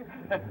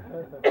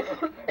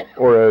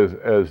 Or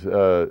as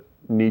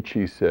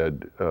Nietzsche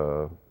said,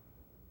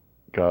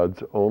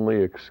 God's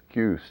only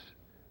excuse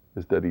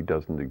is that he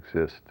doesn't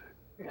exist.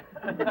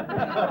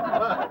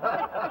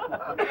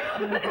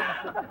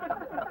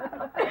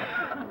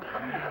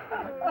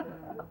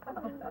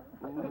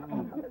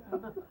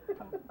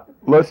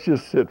 Let's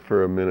just sit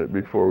for a minute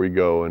before we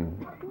go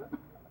and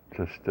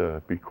just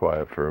be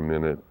quiet for a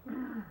minute.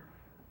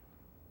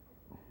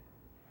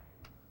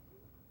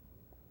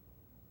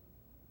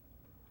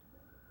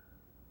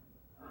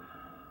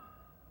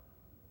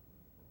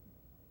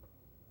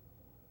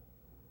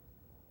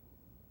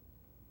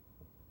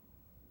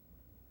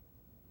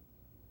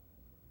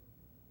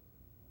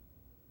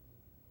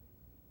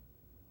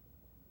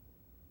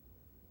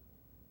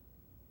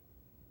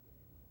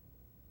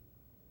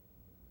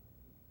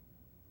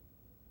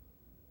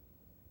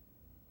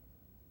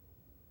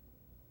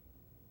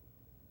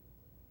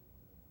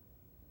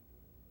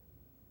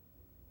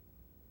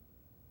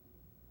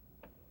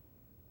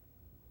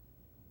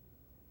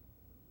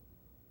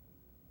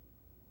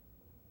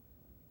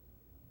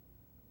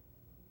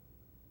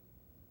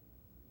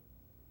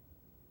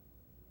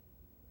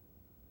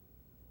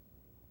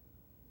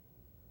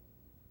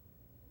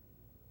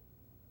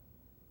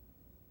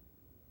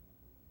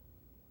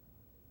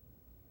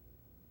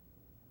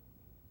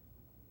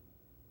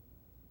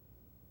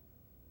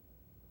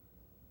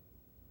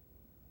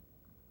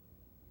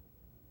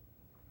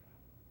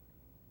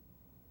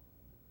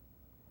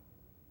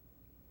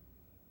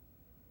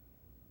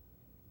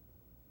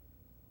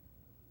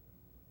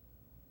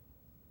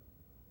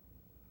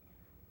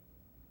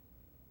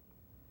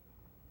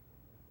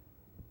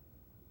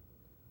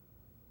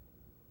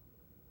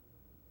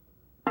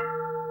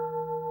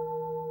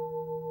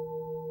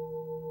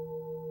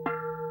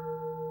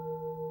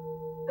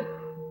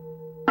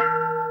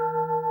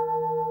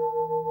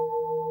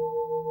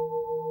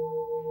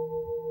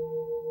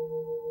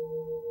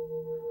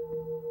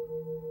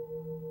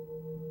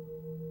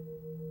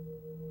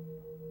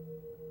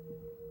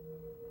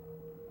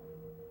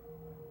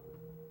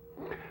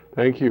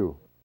 Thank you.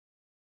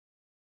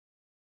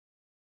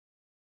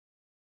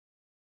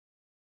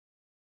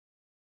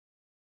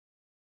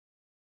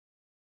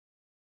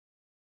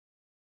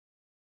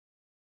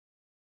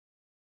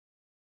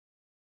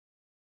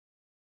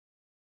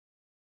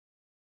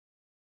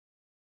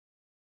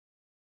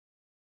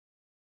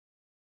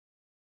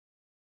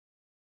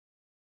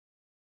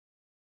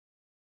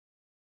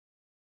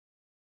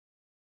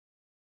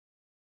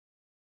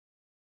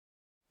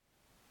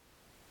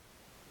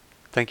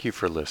 Thank you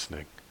for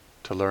listening.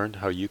 To learn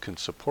how you can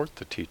support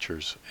the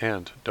teachers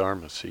and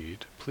Dharma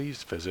Seed,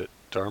 please visit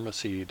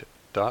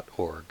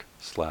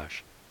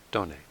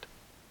dharmaseed.org/donate.